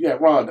super team. You had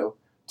Rondo,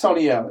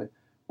 Tony Allen,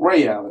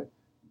 Ray Allen,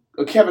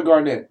 Kevin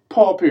Garnett,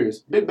 Paul Pierce,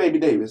 Big Baby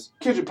Davis,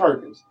 Kendrick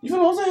Perkins. You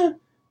feel what I'm saying?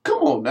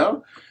 Come on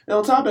now. And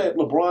on top of that,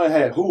 LeBron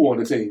had who on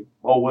the team?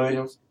 Mo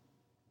Williams,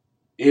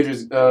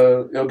 Idris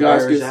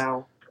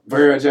Ilgauskas,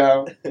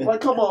 Virgil.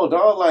 Like, come on,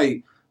 dog.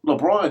 Like,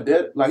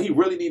 LeBron, he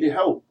really needed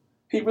help.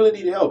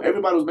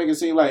 Everybody was making it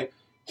seem like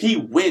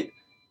he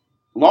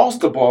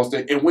lost to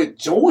Boston and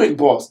joined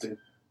Boston.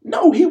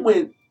 No, he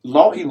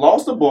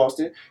lost to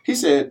Boston. He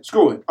said,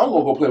 screw it. I'm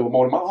going to go play with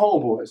more of my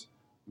homeboys.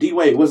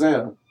 D-Wade, what's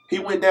that? He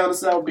went down to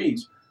South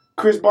Beach.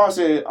 Chris Bosh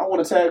said, I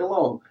want to tag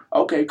along.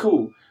 Okay,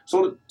 cool.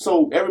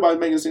 So everybody's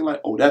making it seem like,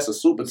 oh, that's a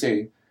super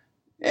team.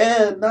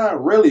 And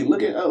not really.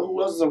 Look at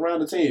who else is around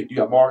the team. You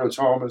got Mario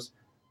Chalmers,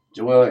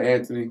 Joel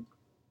Anthony,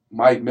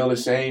 Mike Miller,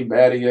 Shane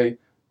Battier,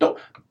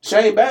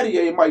 Shane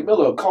Battier and Mike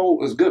Miller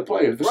is good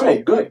players. For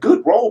sure.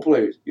 Good role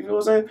players. You know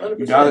what I'm saying?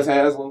 100%. Udonis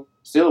Haslem,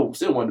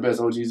 still one of the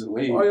best OGs in the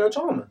league. Mario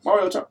Chalmers.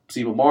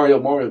 See, but Mario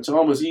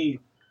Chalmers,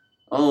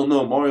 I don't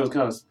know. Mario's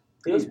kind of...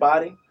 He was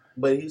spotty,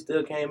 but he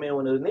still came in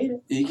when it was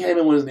needed. He came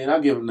in when it was needed.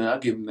 I'll give him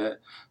that.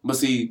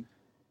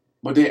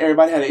 But then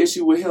everybody had an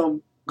issue with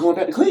him going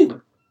back to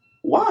Cleveland.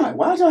 Why?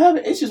 Why y'all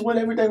having issues with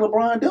everything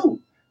LeBron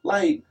do?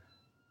 Like,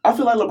 I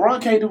feel like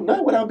LeBron can't do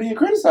nothing without being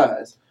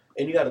criticized.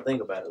 And you got to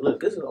think about it.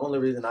 Look, this is the only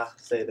reason I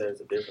say there's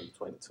a difference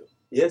between the two.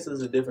 Yes,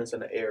 there's a difference in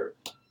the era.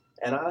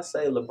 And I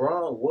say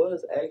LeBron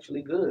was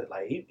actually good.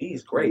 Like,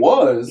 he's great.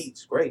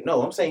 He's great.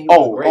 No, I'm saying he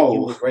was great. He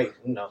was great,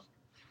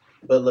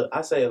 But look,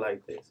 I say it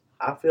like this.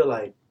 I feel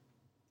like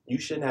you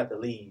shouldn't have to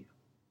leave.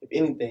 If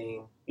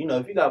anything,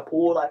 if you got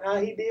pulled like how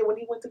he did when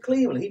he went to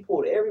Cleveland, he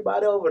pulled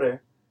everybody over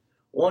there,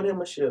 won him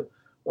a ship,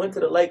 went to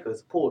the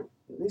Lakers, pulled.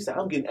 He said,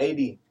 I'm getting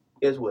AD.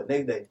 Guess what?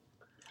 Next day,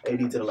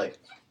 AD to the Lakers.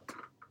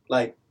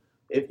 Like,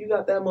 if you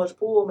got that much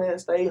pull, man,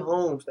 stay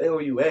home, stay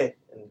where you at,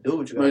 and do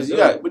what you got to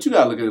do. But you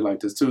got to look at it like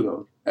this, too,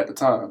 though, at the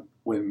time,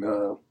 when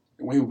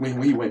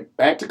he went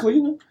back to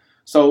Cleveland.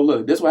 So,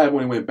 look, this is what happened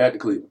when he went back to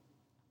Cleveland.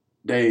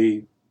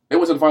 They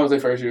went to the finals their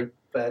first year.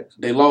 Facts.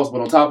 They lost, but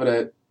on top of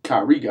that,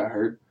 Kyrie got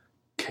hurt.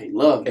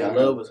 K-Love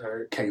was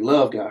hurt.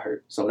 K-Love got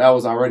hurt. So that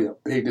was already a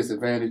big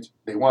disadvantage.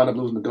 They wound up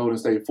losing to Golden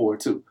State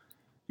 4-2.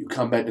 You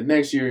come back the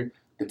next year,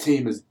 the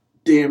team is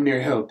damn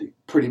near healthy,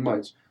 pretty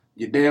much.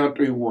 You're down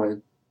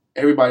 3-1.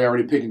 Everybody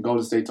already picking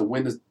Golden State to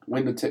win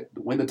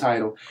the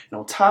title. And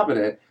on top of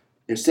that,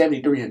 they're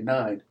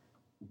 73-9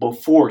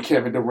 before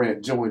Kevin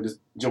Durant joined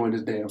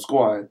this damn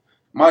squad.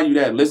 Mind you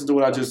that, listen to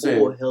what I just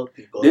said.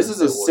 This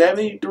is a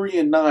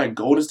 73-9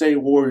 Golden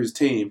State Warriors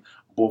team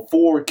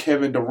before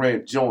Kevin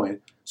Durant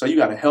joined. So you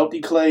got a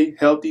healthy Klay,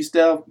 healthy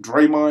Steph,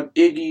 Draymond,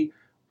 Iggy,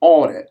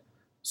 all that.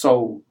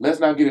 So let's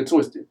not get it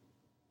twisted.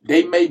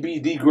 They may be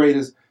the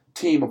greatest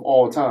team of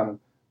all time,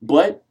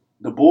 but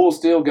the Bulls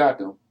still got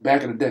them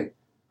back in the day.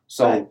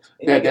 So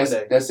that's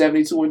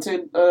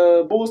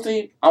 72-10 Bulls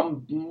team. I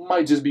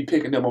might just be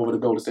picking them over the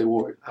Golden State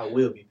Warriors. I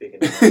will be picking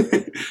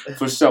them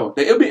for sure.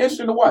 It'll be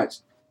interesting to watch.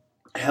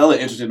 Hella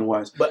interesting to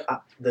watch. But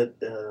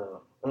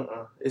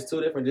it's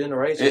two different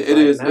generations. It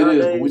is.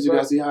 But we just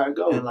gotta see how it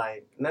goes. And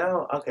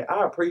now,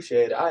 I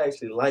appreciate it. I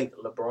actually like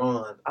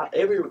LeBron.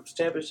 Every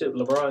championship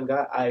LeBron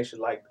got, I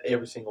actually liked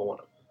every single one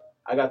of them.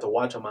 I got to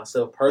watch them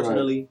myself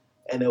personally,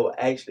 and they were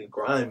actually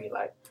grimy.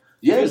 Like,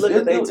 yes,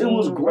 it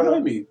was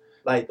grimy.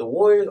 Like the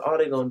Warriors, all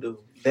they gonna do,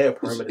 they're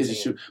perimeter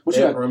team. But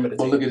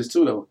look at this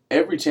too, though.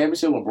 Every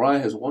championship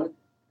LeBron has won,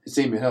 his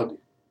team been healthy.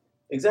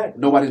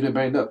 Exactly. Nobody's been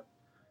banged up.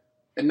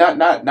 And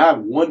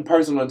not one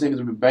person on the team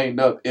has been banged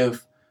up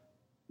if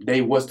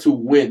they was to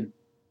win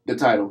the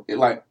title.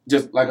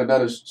 Just like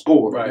another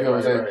score. Right, you know what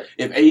I'm saying? Right.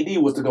 If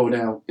AD was to go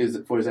down,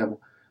 for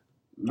example,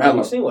 Melo.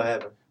 You seen what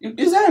happened.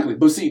 Exactly.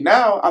 But see,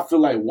 now I feel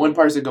like one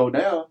person go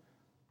down,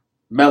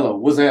 Melo,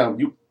 what's down?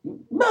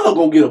 Melo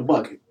gonna get a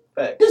bucket.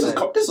 Fact,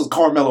 this is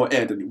Carmelo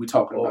Anthony we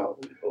talking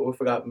about. We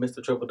forgot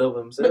Mr. Triple Double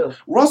himself.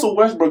 Russell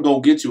Westbrook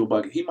gonna get you a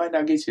bucket. He might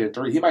not get you a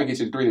 3. He might get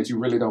you a 3 that you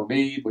really don't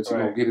need, but you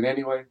gonna get it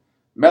anyway.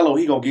 Melo,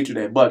 he gonna get you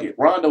that bucket.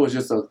 Rondo is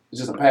just a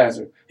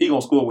passer. He gonna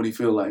score when he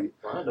feel like it.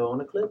 Rondo on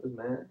the Clippers,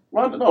 man.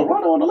 Rondo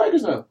on the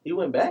Lakers now. He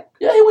went back?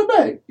 Yeah, he went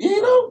back.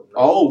 You know?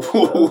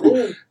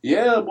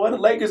 Yeah, boy, the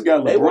Lakers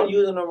got LeBron. They weren't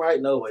using them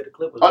right. No way. The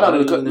Clippers. Oh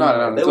no,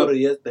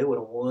 They would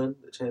have won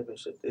the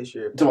championship this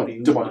year. To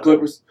the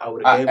Clippers. I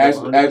would have gave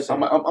them 100%.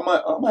 I'm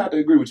gonna have to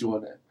agree with you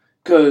on that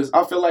because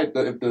I feel like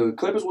if the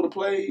Clippers would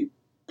have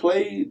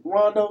played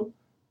Rondo,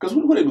 because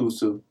who they lose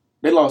to?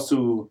 They lost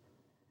to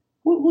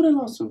who they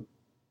lost to?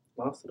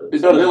 They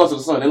lost to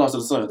the Suns. They lost to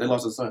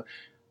the Suns.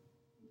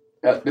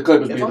 The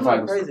Clippers beat the finals. If I'm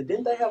not crazy,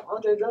 didn't they have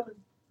Andre Drummond?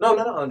 No,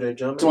 not Andre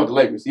Drummond. Talking about the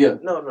Lakers, yeah.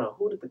 No.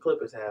 Who did the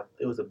Clippers have?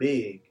 It was a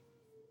big.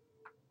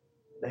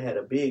 They had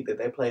a big that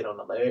they played on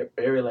the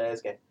very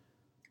last game.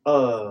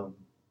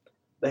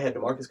 They had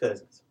DeMarcus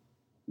Cousins.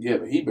 Yeah,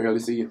 but he barely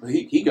see it.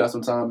 He got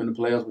some time in the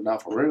playoffs, but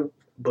not for real.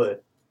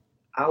 But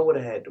I would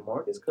have had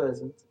DeMarcus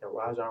Cousins and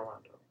Rajon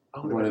Rondo.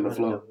 I would have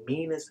been the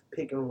meanest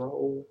pick and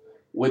roll.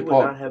 We would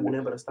not have been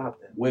able to stop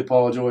them. With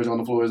Paul George on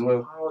the floor as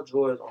well. Paul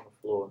George on the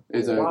floor.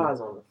 Exactly. Kawhi's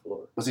on the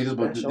floor. But see,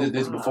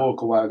 this before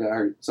Kawhi got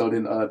hurt. So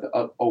then,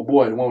 the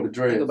one with the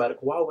dreads. Think about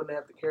it. Kawhi wouldn't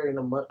have to carry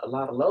a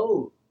lot of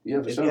load.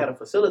 Yeah, for if sure. If he had a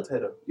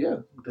facilitator.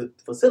 Yeah. To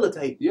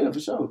facilitate. Yeah, for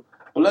sure.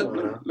 But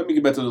let me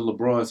get back to the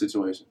LeBron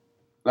situation.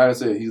 Like I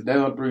said, he's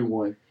down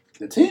 3-1.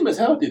 The team is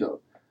healthy,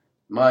 though.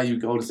 Mind you,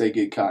 Golden State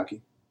get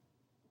cocky.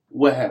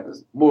 What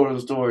happens? Moral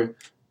of the story,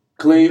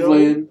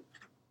 Cleveland,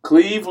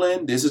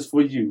 this is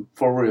for you,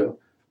 for real.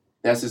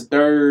 That's his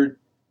third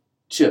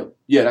chip.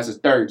 Yeah, that's his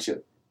third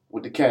chip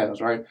with the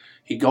Cavs, right?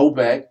 He go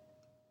back,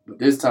 but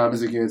this time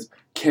it's against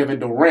Kevin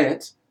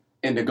Durant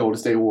and the Golden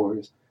State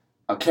Warriors.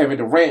 Kevin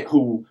Durant,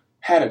 who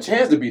had a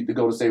chance to beat the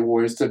Golden State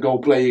Warriors to go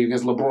play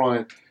against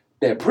LeBron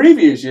that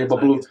previous year, but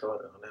blew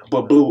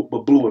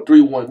a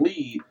 3-1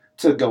 lead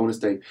to Golden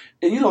State.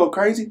 And you know what's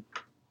crazy?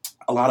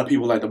 A lot of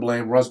people like to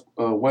blame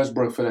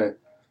Westbrook for that.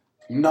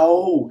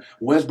 No,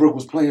 Westbrook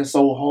was playing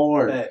so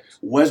hard. Facts.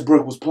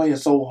 Westbrook was playing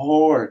so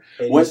hard.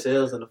 KD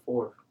sells in the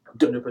fourth,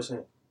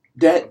 100%.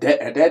 That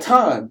at that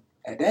time,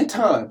 and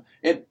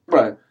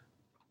bruh,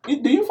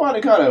 do you find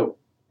it kind of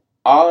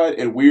odd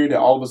and weird that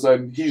all of a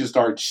sudden he just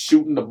starts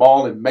shooting the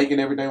ball and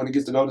making everything when he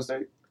gets to Golden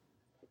State?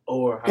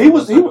 Or how he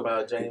talk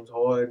about James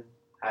Harden,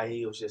 how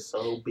he was just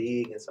so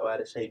big and so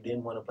out of shape,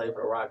 didn't want to play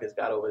for the Rockets,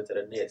 got over to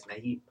the Nets. Now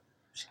he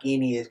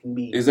skinny as can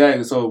be.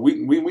 Exactly. So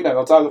we not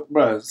gonna talk,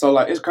 bruh. So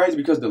like it's crazy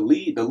because the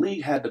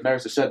league had the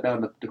nerves to shut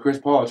down the Chris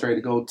Paul trade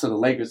to go to the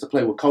Lakers to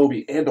play with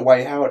Kobe and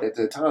Dwight Howard at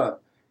the time.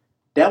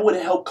 That would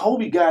have helped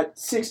Kobe got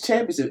 6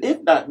 championships,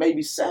 if not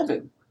maybe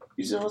 7.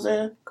 You see what I'm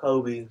saying?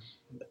 Kobe,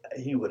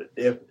 he would have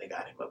definitely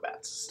got him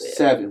about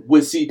 7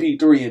 with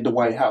CP3 and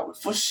Dwight Howard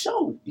for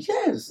sure.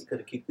 Yes, he could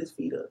have kicked his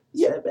feet up.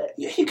 Yeah,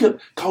 he could.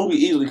 Kobe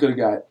easily could have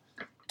got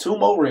 2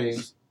 more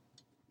rings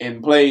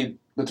and played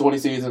the 20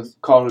 seasons,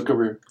 called it a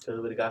career. Because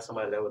we would have got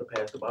somebody that would have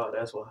passed the ball.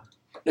 That's why.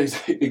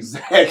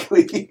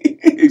 Exactly,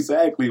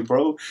 exactly,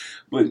 bro.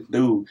 But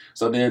dude,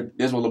 so then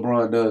this is what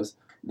LeBron does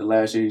the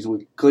last year he's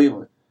with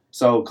Cleveland.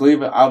 So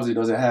Cleveland obviously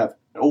doesn't have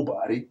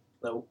nobody.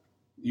 Nope.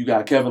 You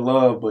got Kevin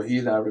Love, but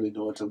he's not really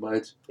doing too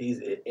much. He's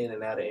in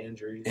and out of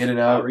injuries. In and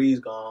out. Kyrie's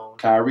gone.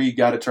 Kyrie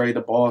got to trade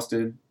to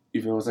Boston.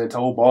 You feel what I'm saying?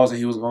 Told Boston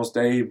he was going to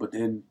stay, but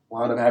then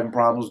wound up having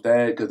problems with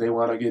that because they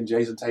wound up getting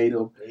Jason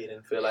Tatum. He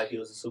didn't feel like he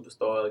was a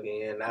superstar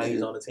again. Now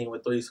he's on the team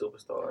with 3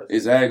 superstars.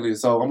 Exactly.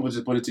 So I'm going to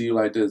just put it to you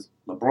like this.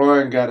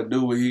 LeBron got to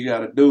do what he got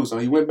to do. So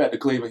he went back to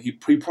Cleveland. He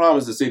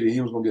promised the city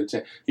he was going to get a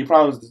chance. He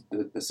promised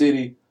the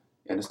city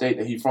and the state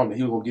that he's from that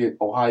he was going to get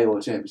Ohio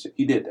a championship.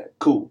 He did that.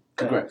 Cool.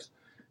 Congrats.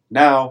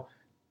 Now,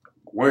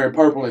 wearing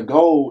purple and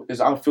gold is,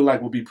 I feel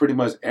like, will be pretty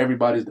much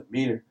everybody's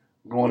demeanor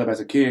growing up as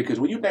a kid. Because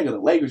when you think of the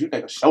Lakers, you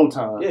think of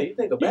Showtime. Yeah, you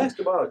think of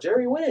basketball,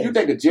 Jerry West. You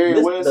think of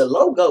Jerry West. The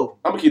logo.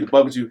 I'm going to keep the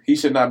buck with you. He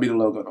should not be the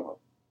logo no more.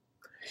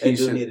 They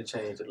do need to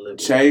change it a little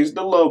bit. Change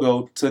the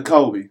logo to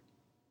Kobe.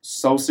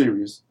 So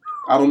serious.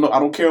 I don't know. I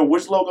don't care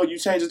which logo you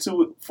change it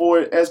to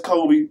for it as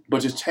Kobe,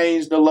 but just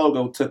change the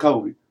logo to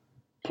Kobe.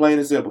 Plain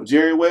and simple.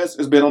 Jerry West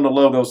has been on the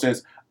logo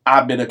since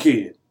I've been a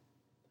kid.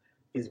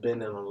 He's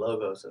been on the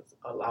logo since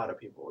a lot of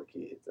people were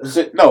kids.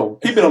 No,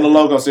 he's been on the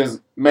logo since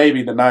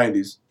maybe the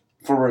 90s.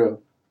 For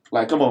real.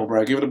 Like, come on,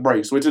 bro. Give it a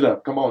break. Switch it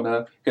up. Come on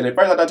now. Because at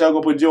first I thought y'all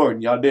going to put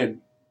Jordan. Y'all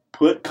didn't.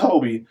 Put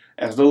Kobe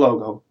as the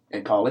logo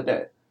and call it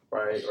that.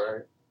 Right.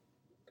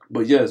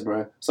 But yes,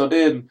 bro. So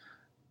then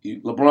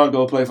LeBron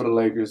go play for the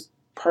Lakers.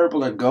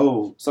 Purple and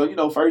gold.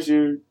 So, first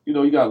year,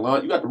 you got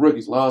the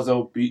rookies.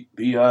 Lonzo,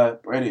 B.I.,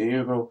 Brandon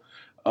Ingram,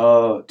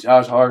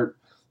 Josh Hart,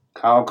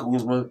 Kyle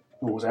Kuzma,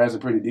 who was actually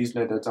pretty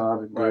decent at that time.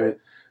 And right.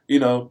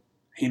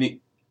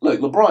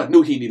 LeBron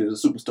knew he needed a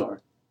superstar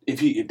if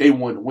they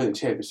wanted to win a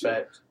championship.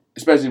 Facts.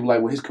 Especially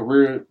like with his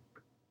career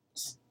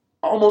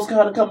almost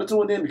kind of coming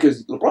to an end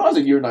because LeBron's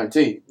in year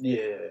 19.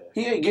 Yeah.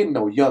 He ain't getting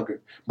no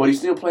younger, but he's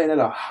still playing at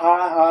a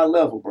high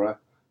level, bro.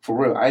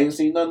 For real. I ain't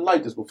seen nothing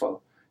like this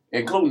before.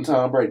 Including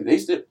Tom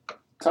Brady.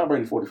 Tom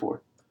Brady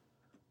 44.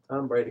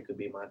 Tom Brady could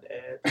be my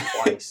dad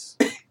twice.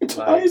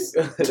 Twice?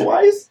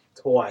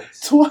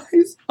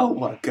 Twice. Oh,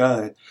 my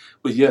God.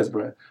 But yes,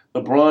 bro.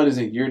 LeBron is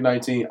in year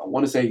 19. I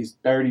want to say he's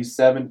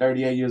 37,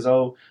 38 years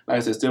old. Like I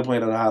said, still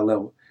playing at a high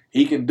level.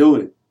 He can do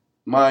it.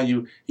 Mind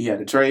you, he had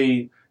a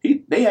trade.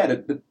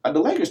 The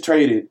Lakers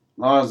traded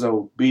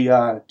Lonzo,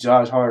 B.I.,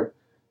 Josh Hart,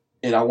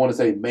 and I want to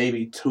say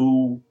maybe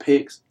 2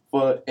 picks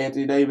for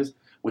Anthony Davis,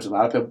 which a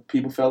lot of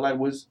people felt like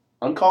was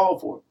uncalled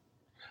for.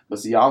 But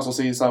see, I also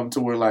seen something to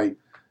where, like,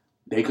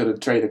 they could have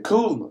traded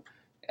Kuzma.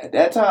 At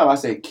that time, I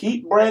said,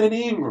 keep Brandon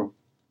Ingram.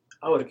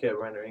 I would have kept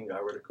Brandon Ingram,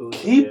 got rid of Kuzma.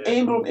 Keep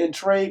Ingram and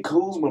trade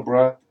Kuzma,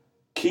 bruh.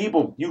 Keep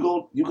him.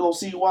 You go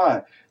see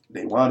why.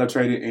 They wound up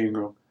trading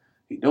Ingram.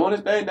 He doing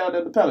his thing down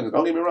there at the Pelicans.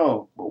 Don't get me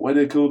wrong. But what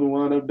did Kuzma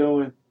wind up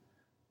doing?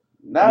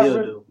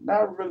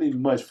 Not really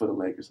much for the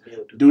Lakers.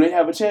 Do they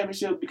have a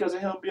championship because of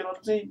him being on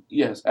the team?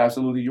 Yes,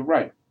 absolutely. You're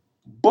right.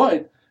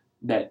 But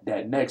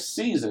that next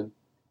season,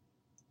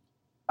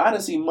 I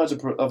didn't see much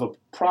of a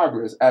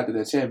progress after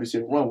that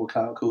championship run with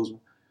Kyle Kuzma.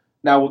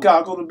 Now, with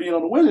Kyle Kuzma being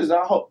on the Wizards,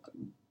 I hope,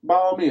 by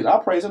all means, I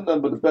praise him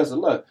nothing but the best of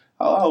luck.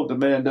 I hope the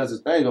man does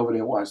his thing over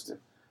there in Washington.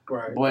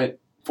 Right. But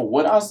for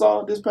what I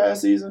saw this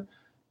past season,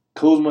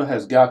 Kuzma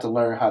has got to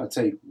learn how to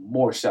take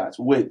more shots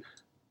with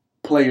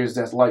players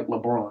that's like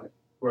LeBron.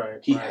 Right.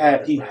 He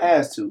has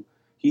to.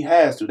 He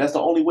has to. That's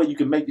the only way you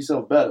can make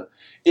yourself better.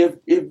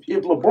 If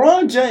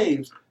LeBron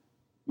James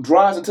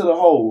drives into the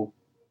hole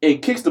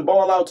and kicks the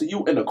ball out to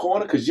you in the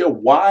corner because you're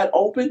wide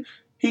open,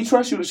 he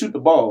trusts you to shoot the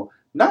ball,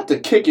 not to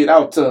kick it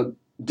out to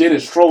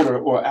Dennis Schroeder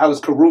or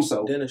Alex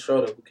Caruso. Dennis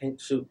Schroeder can't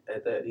shoot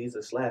at that. He's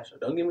a slasher.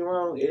 Don't get me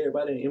wrong.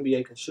 Everybody in the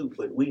NBA can shoot,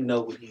 but we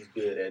know what he's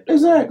good at.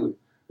 Exactly.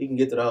 He can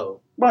get to the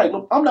hole. Right.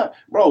 Look, I'm not,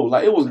 bro,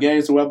 like, it was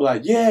games where I'd be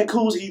like, yeah,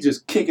 Kuz, he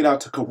just kick it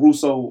out to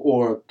Caruso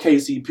or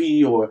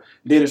KCP or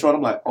Dennis Schroeder.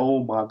 I'm like,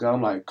 oh my God.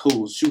 I'm like,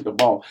 Kuz, shoot the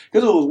ball.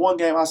 Because it was one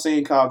game I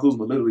seen Kyle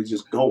Kuzma literally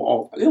just go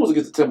off. It was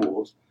against the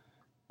Timberwolves.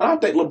 I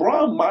think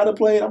LeBron might have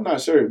played. I'm not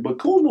sure. But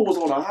Kuzma was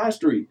on a high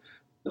streak.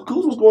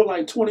 Kuzma was scoring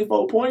like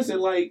 24 points in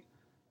like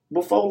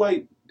before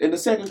like in the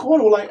second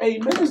quarter with like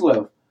 8 minutes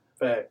left.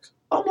 Facts.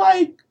 I'm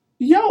like,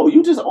 yo,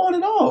 you just on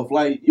and off.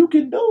 Like, you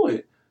can do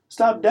it.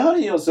 Stop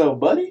doubting yourself,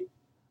 buddy.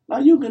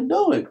 Like, you can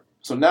do it.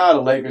 So now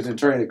the Lakers done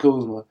traded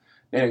Kuzma.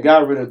 They done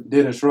got rid of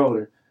Dennis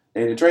Schroeder.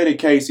 They done traded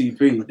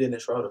KCP.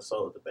 Dennis Schroeder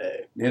sold the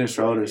bag. Dennis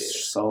Schroeder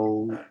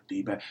sold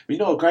the bag. You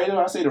know what crazy?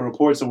 I seen a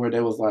report somewhere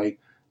that was like,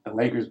 the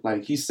Lakers,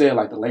 like, he said,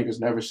 like, the Lakers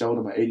never showed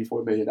him an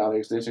 $84 million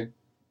extension.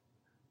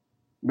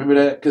 Remember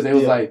that? Because they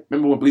was like,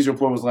 remember when Bleacher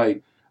Report was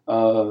like,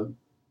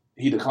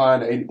 he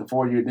declined the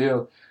 4-year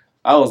deal?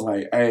 I was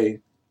like, hey,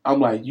 I'm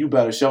like, you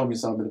better show me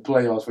something in the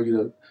playoffs for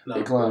you to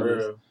decline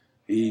this.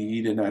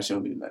 He did not show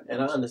me nothing.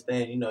 And I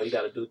understand, you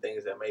got to do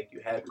things that make you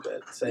happy, but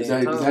at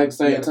the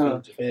same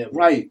time,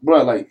 right,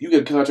 bro. Like, you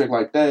get a contract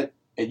like that,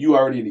 and you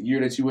already in the year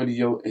that you in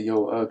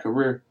your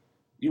career,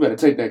 you better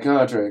take that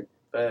contract.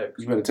 Facts.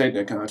 You better take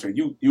that contract.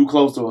 You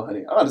close to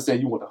 100. I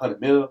understand you want 100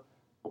 mil,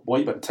 but boy,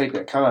 you better take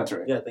that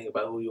contract. You got to think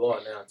about who you are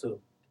now too.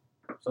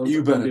 Some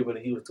you better. People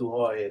that he was too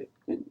hard headed.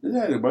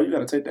 Exactly, bro. You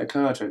got to take that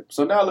contract.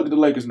 So now look at the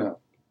Lakers now.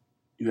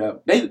 You have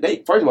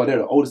they first of all, they're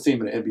the oldest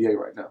team in the NBA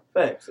right now.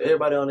 Facts.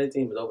 Everybody on their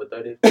team is over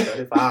 30,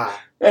 35.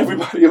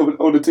 Everybody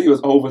on the team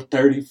is over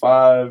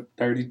 35,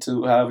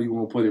 32, however you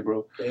want to put it,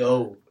 bro. They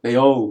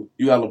old.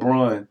 You got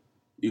LeBron.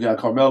 You got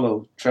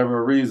Carmelo,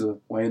 Trevor Ariza,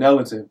 Wayne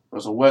Ellington,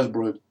 Russell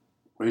Westbrook,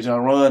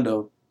 Rajon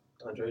Rondo.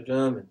 Andre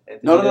Drummond.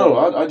 No.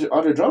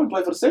 Andre Drummond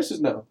played for the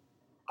Sixers now.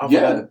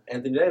 Yeah.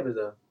 Anthony Davis,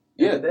 though.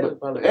 Yeah,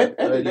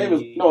 Anthony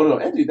Davis. No.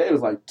 Anthony Davis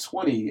like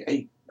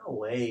 28. No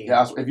way.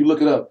 Yeah, if you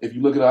look it up,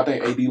 I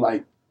think AD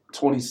like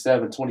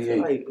 27,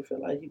 28. I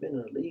feel like he been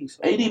in the league.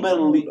 AD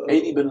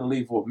been in the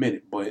league for a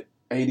minute, but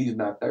AD is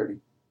not 30.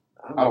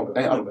 I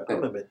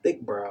remember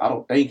thick bro. I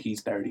don't think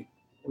he's 30.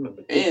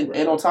 And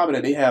on top of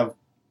that, they have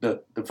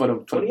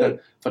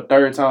for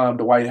third time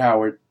Dwight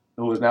Howard,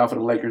 who is now for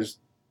the Lakers,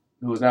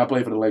 who is now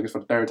playing for the Lakers for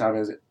the third time in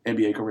his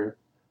NBA career.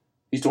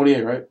 He's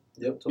 28, right?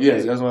 Yep. 28.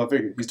 Yes, that's what I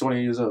figured. He's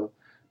 28 years old.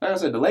 Like I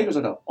said, the Lakers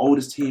are the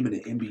oldest team in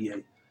the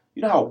NBA.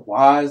 You know how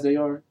wise they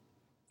are.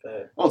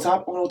 On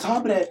top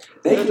of that,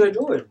 they DeAndre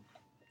Jordan.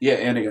 Yeah,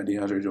 and they got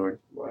DeAndre Jordan.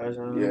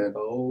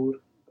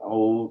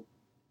 Old.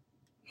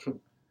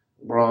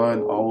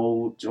 Bron,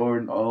 old.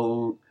 Jordan,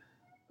 old.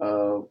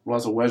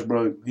 Russell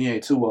Westbrook, he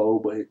ain't too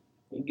old, but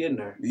he getting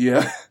there.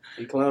 Yeah,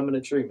 he climbing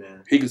the tree,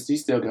 man. He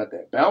still got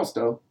that bounce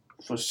though,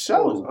 for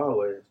sure.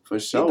 Always. For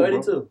sure.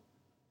 He's 32.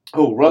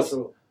 Oh,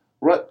 Russell.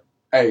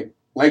 Hey,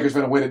 Lakers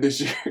finna win it this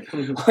year.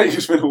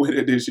 Lakers finna win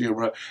it this year,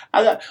 bro.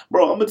 I'm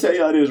gonna tell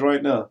y'all this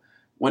right now.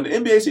 When the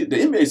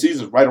NBA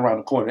season is right around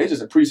the corner, they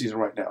just in preseason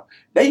right now.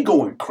 They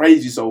going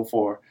crazy so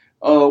far.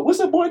 What's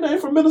that boy name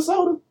from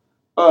Minnesota?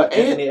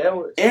 Anthony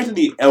Edwards.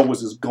 Anthony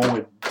Edwards is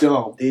going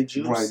dumb. Did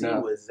you right see now.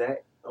 what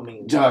Zach? I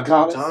mean, John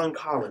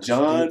Collins.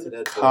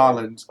 John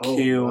Collins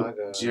killed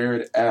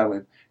Jared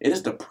Allen. It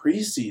is the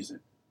preseason.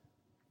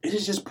 It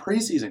is just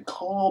preseason.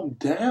 Calm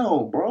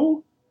down,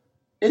 bro.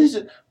 It is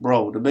just,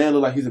 bro, the man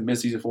look like he's in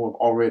midseason form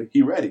already.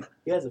 He ready.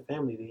 He has a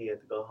family that he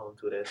had to go home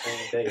to that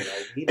same day. Like,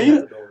 he didn't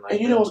have to go like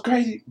and you know what's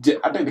crazy?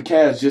 I think the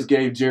Cavs just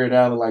gave Jared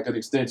Allen like an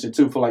extension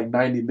too for like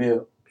 $90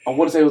 million. I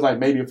want to say it was like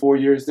maybe a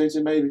 4-year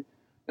extension, maybe,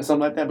 or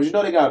something like that. But you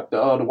know they got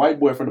the white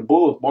boy from the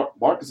Bulls,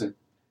 Marcusson.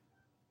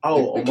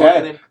 Oh, the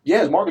Cavs.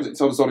 Yeah, it's Marcusson.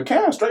 So the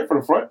Cavs straight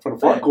for the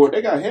front court.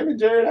 They got him and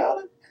Jared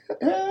Allen.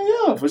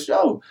 Hell yeah, for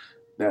sure.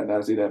 Now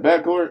to see that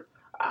backcourt.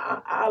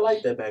 I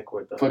like that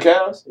backcourt though. For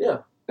Cavs? Yeah.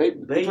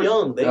 They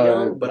young,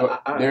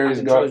 but I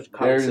can trust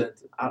Colin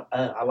Sexton.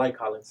 I like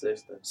Colin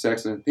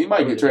Sexton. He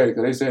might get traded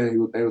because they said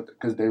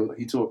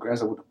he too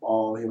aggressive with the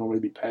ball. He don't really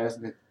be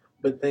passing it.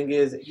 But the thing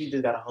is, he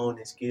just got to hone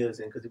his skills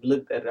in because if you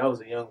looked at it, I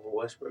was a young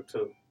Westbrook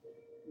too.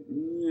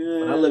 Yeah.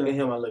 When I look at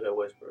him, I look at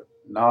Westbrook.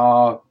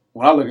 Nah,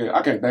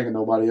 I can't think of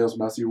nobody else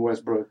when I see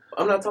Westbrook.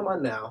 I'm not talking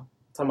about now.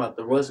 I'm talking about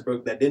the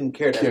Westbrook that didn't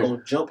care, that's going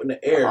to jump in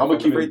the air. I'm going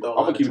to keep it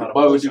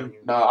above with you.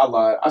 Nah, I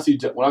lied.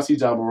 When I see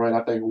John Moran,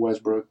 I think of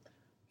Westbrook.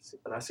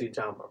 When I see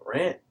John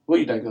Morant, what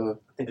do you think of?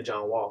 I think of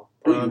John Wall.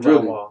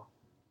 John Wall.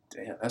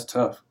 Damn, that's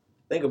tough.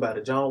 Think about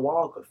it. John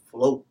Wall could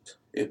float.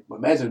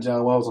 Imagine if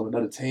John Wall was on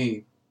another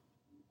team.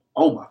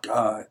 Oh my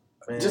God.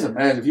 Man. Just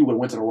imagine if he would have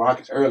went to the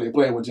Rockets early and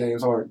played with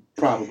James Harden.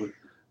 Probably.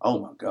 Oh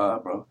my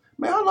God, bro.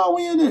 Man, how long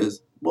we in this?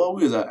 Boy,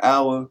 we was an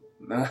hour.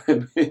 9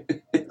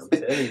 minutes. I'm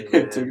telling you,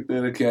 man. Took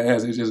the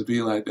Cavs. It just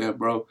be like that,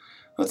 bro.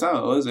 What time?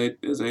 Oh, it's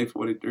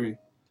 8:43.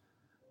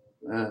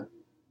 Man.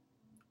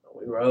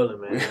 We rolling,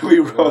 man. we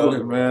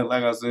rolling, man.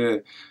 Like I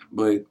said.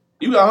 But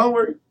you got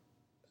homework?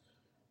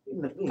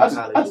 We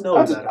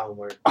got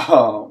homework.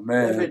 Oh,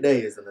 man. Every day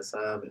is an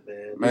assignment,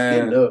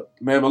 man.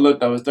 Man, but look,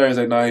 though, it's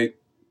Thursday night.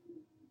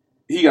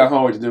 He got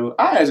homework to do.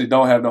 I actually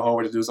don't have no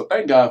homework to do, so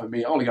thank God for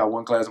me. I only got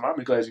one class. How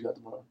many classes you got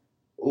tomorrow?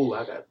 Ooh,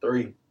 I got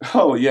 3.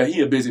 Oh, yeah,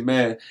 he a busy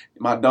man.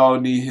 My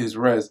dog need his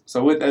rest.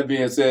 So with that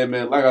being said,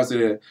 man, like I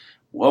said,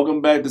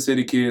 welcome back to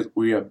City Kids.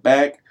 We are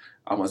back.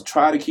 I'm going to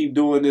try to keep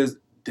doing this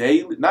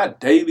daily, not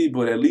daily,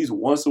 but at least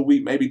once a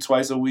week, maybe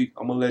twice a week.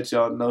 I'm gonna let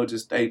y'all know.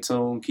 Just stay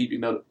tuned. Keep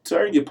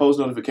turn your post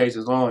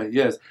notifications on.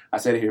 Yes, I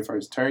said it here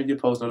first. Turn your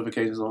post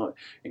notifications on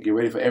and get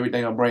ready for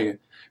everything I'm bringing.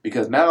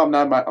 Because now I'm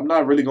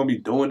not really gonna be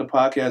doing the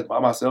podcast by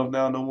myself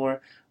now no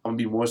more. I'm gonna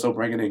be more so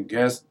bringing in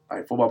guests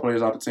like football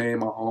players off the team,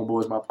 my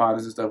homeboys, my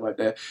partners, and stuff like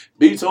that.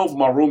 Be tuned for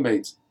my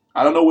roommates.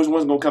 I don't know which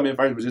one's gonna come in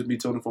first, but just be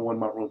tuned for one of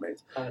my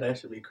roommates. Oh, that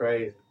should be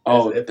crazy.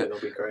 That's gonna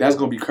be crazy. That's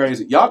gonna be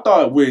crazy. Y'all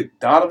thought with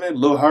Donovan,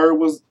 Lil Herb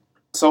was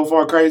so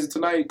far crazy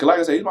tonight? Cause like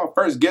I said, he's my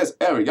first guest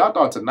ever. Y'all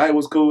thought tonight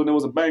was cool and it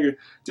was a banger.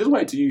 Just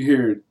wait till you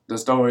hear the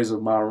stories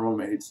of my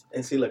roommates.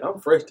 And see, look, I'm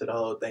fresh to the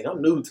whole thing.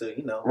 I'm new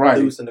to, Right.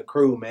 producing the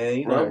crew,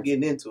 man. I'm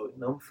getting into it.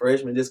 I'm a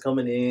freshman, just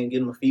coming in,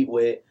 getting my feet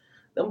wet.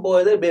 Them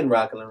boys, they've been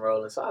rocking and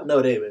rolling, so I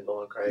know they've been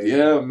going crazy.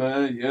 Yeah,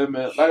 man.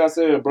 Like I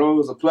said, bro,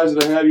 it's a pleasure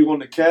to have you on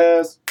the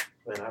cast.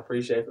 Man, I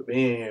appreciate for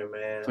being here,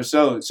 man. For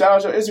sure. Shout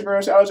out your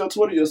Instagram, shout out your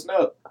Twitter, your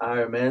Snap. All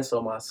right, man.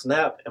 So my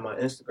Snap and my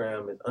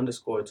Instagram is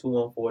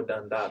 _214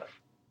 Dondada.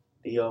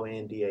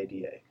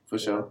 DONDADA. For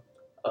sure.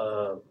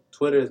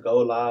 Twitter is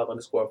GoLive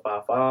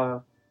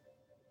 _55.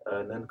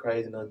 Nothing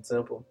crazy, nothing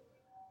simple.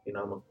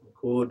 I'm a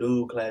cool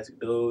dude, classic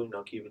dude.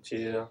 Keep it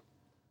chill.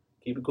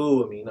 Keep it cool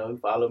with me.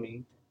 Follow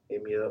me.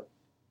 Hit me up.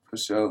 For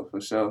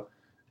sure.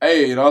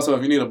 Hey, and also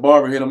if you need a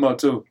barber, hit him up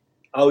too.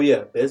 Oh,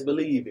 yeah. Best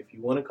believe if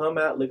you want to come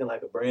out looking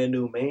like a brand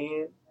new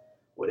man,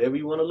 whatever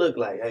you want to look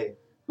like, hey,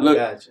 I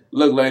got you.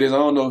 Look, ladies, I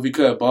don't know if he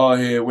cut bald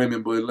head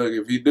women, but look,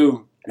 if he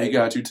do, he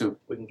got you too.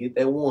 We can get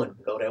that one.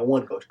 Go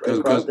straight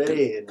across that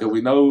head. Because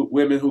we know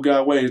women who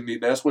got waves need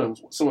that swim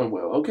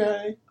well,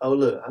 okay? Oh,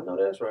 look, I know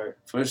that's right.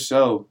 For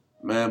sure,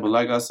 man. But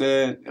like I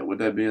said, and with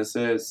that being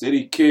said,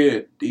 City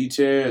Kid,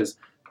 D-Chairs,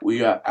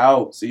 we are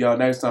out. See y'all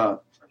next time.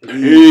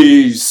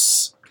 Peace.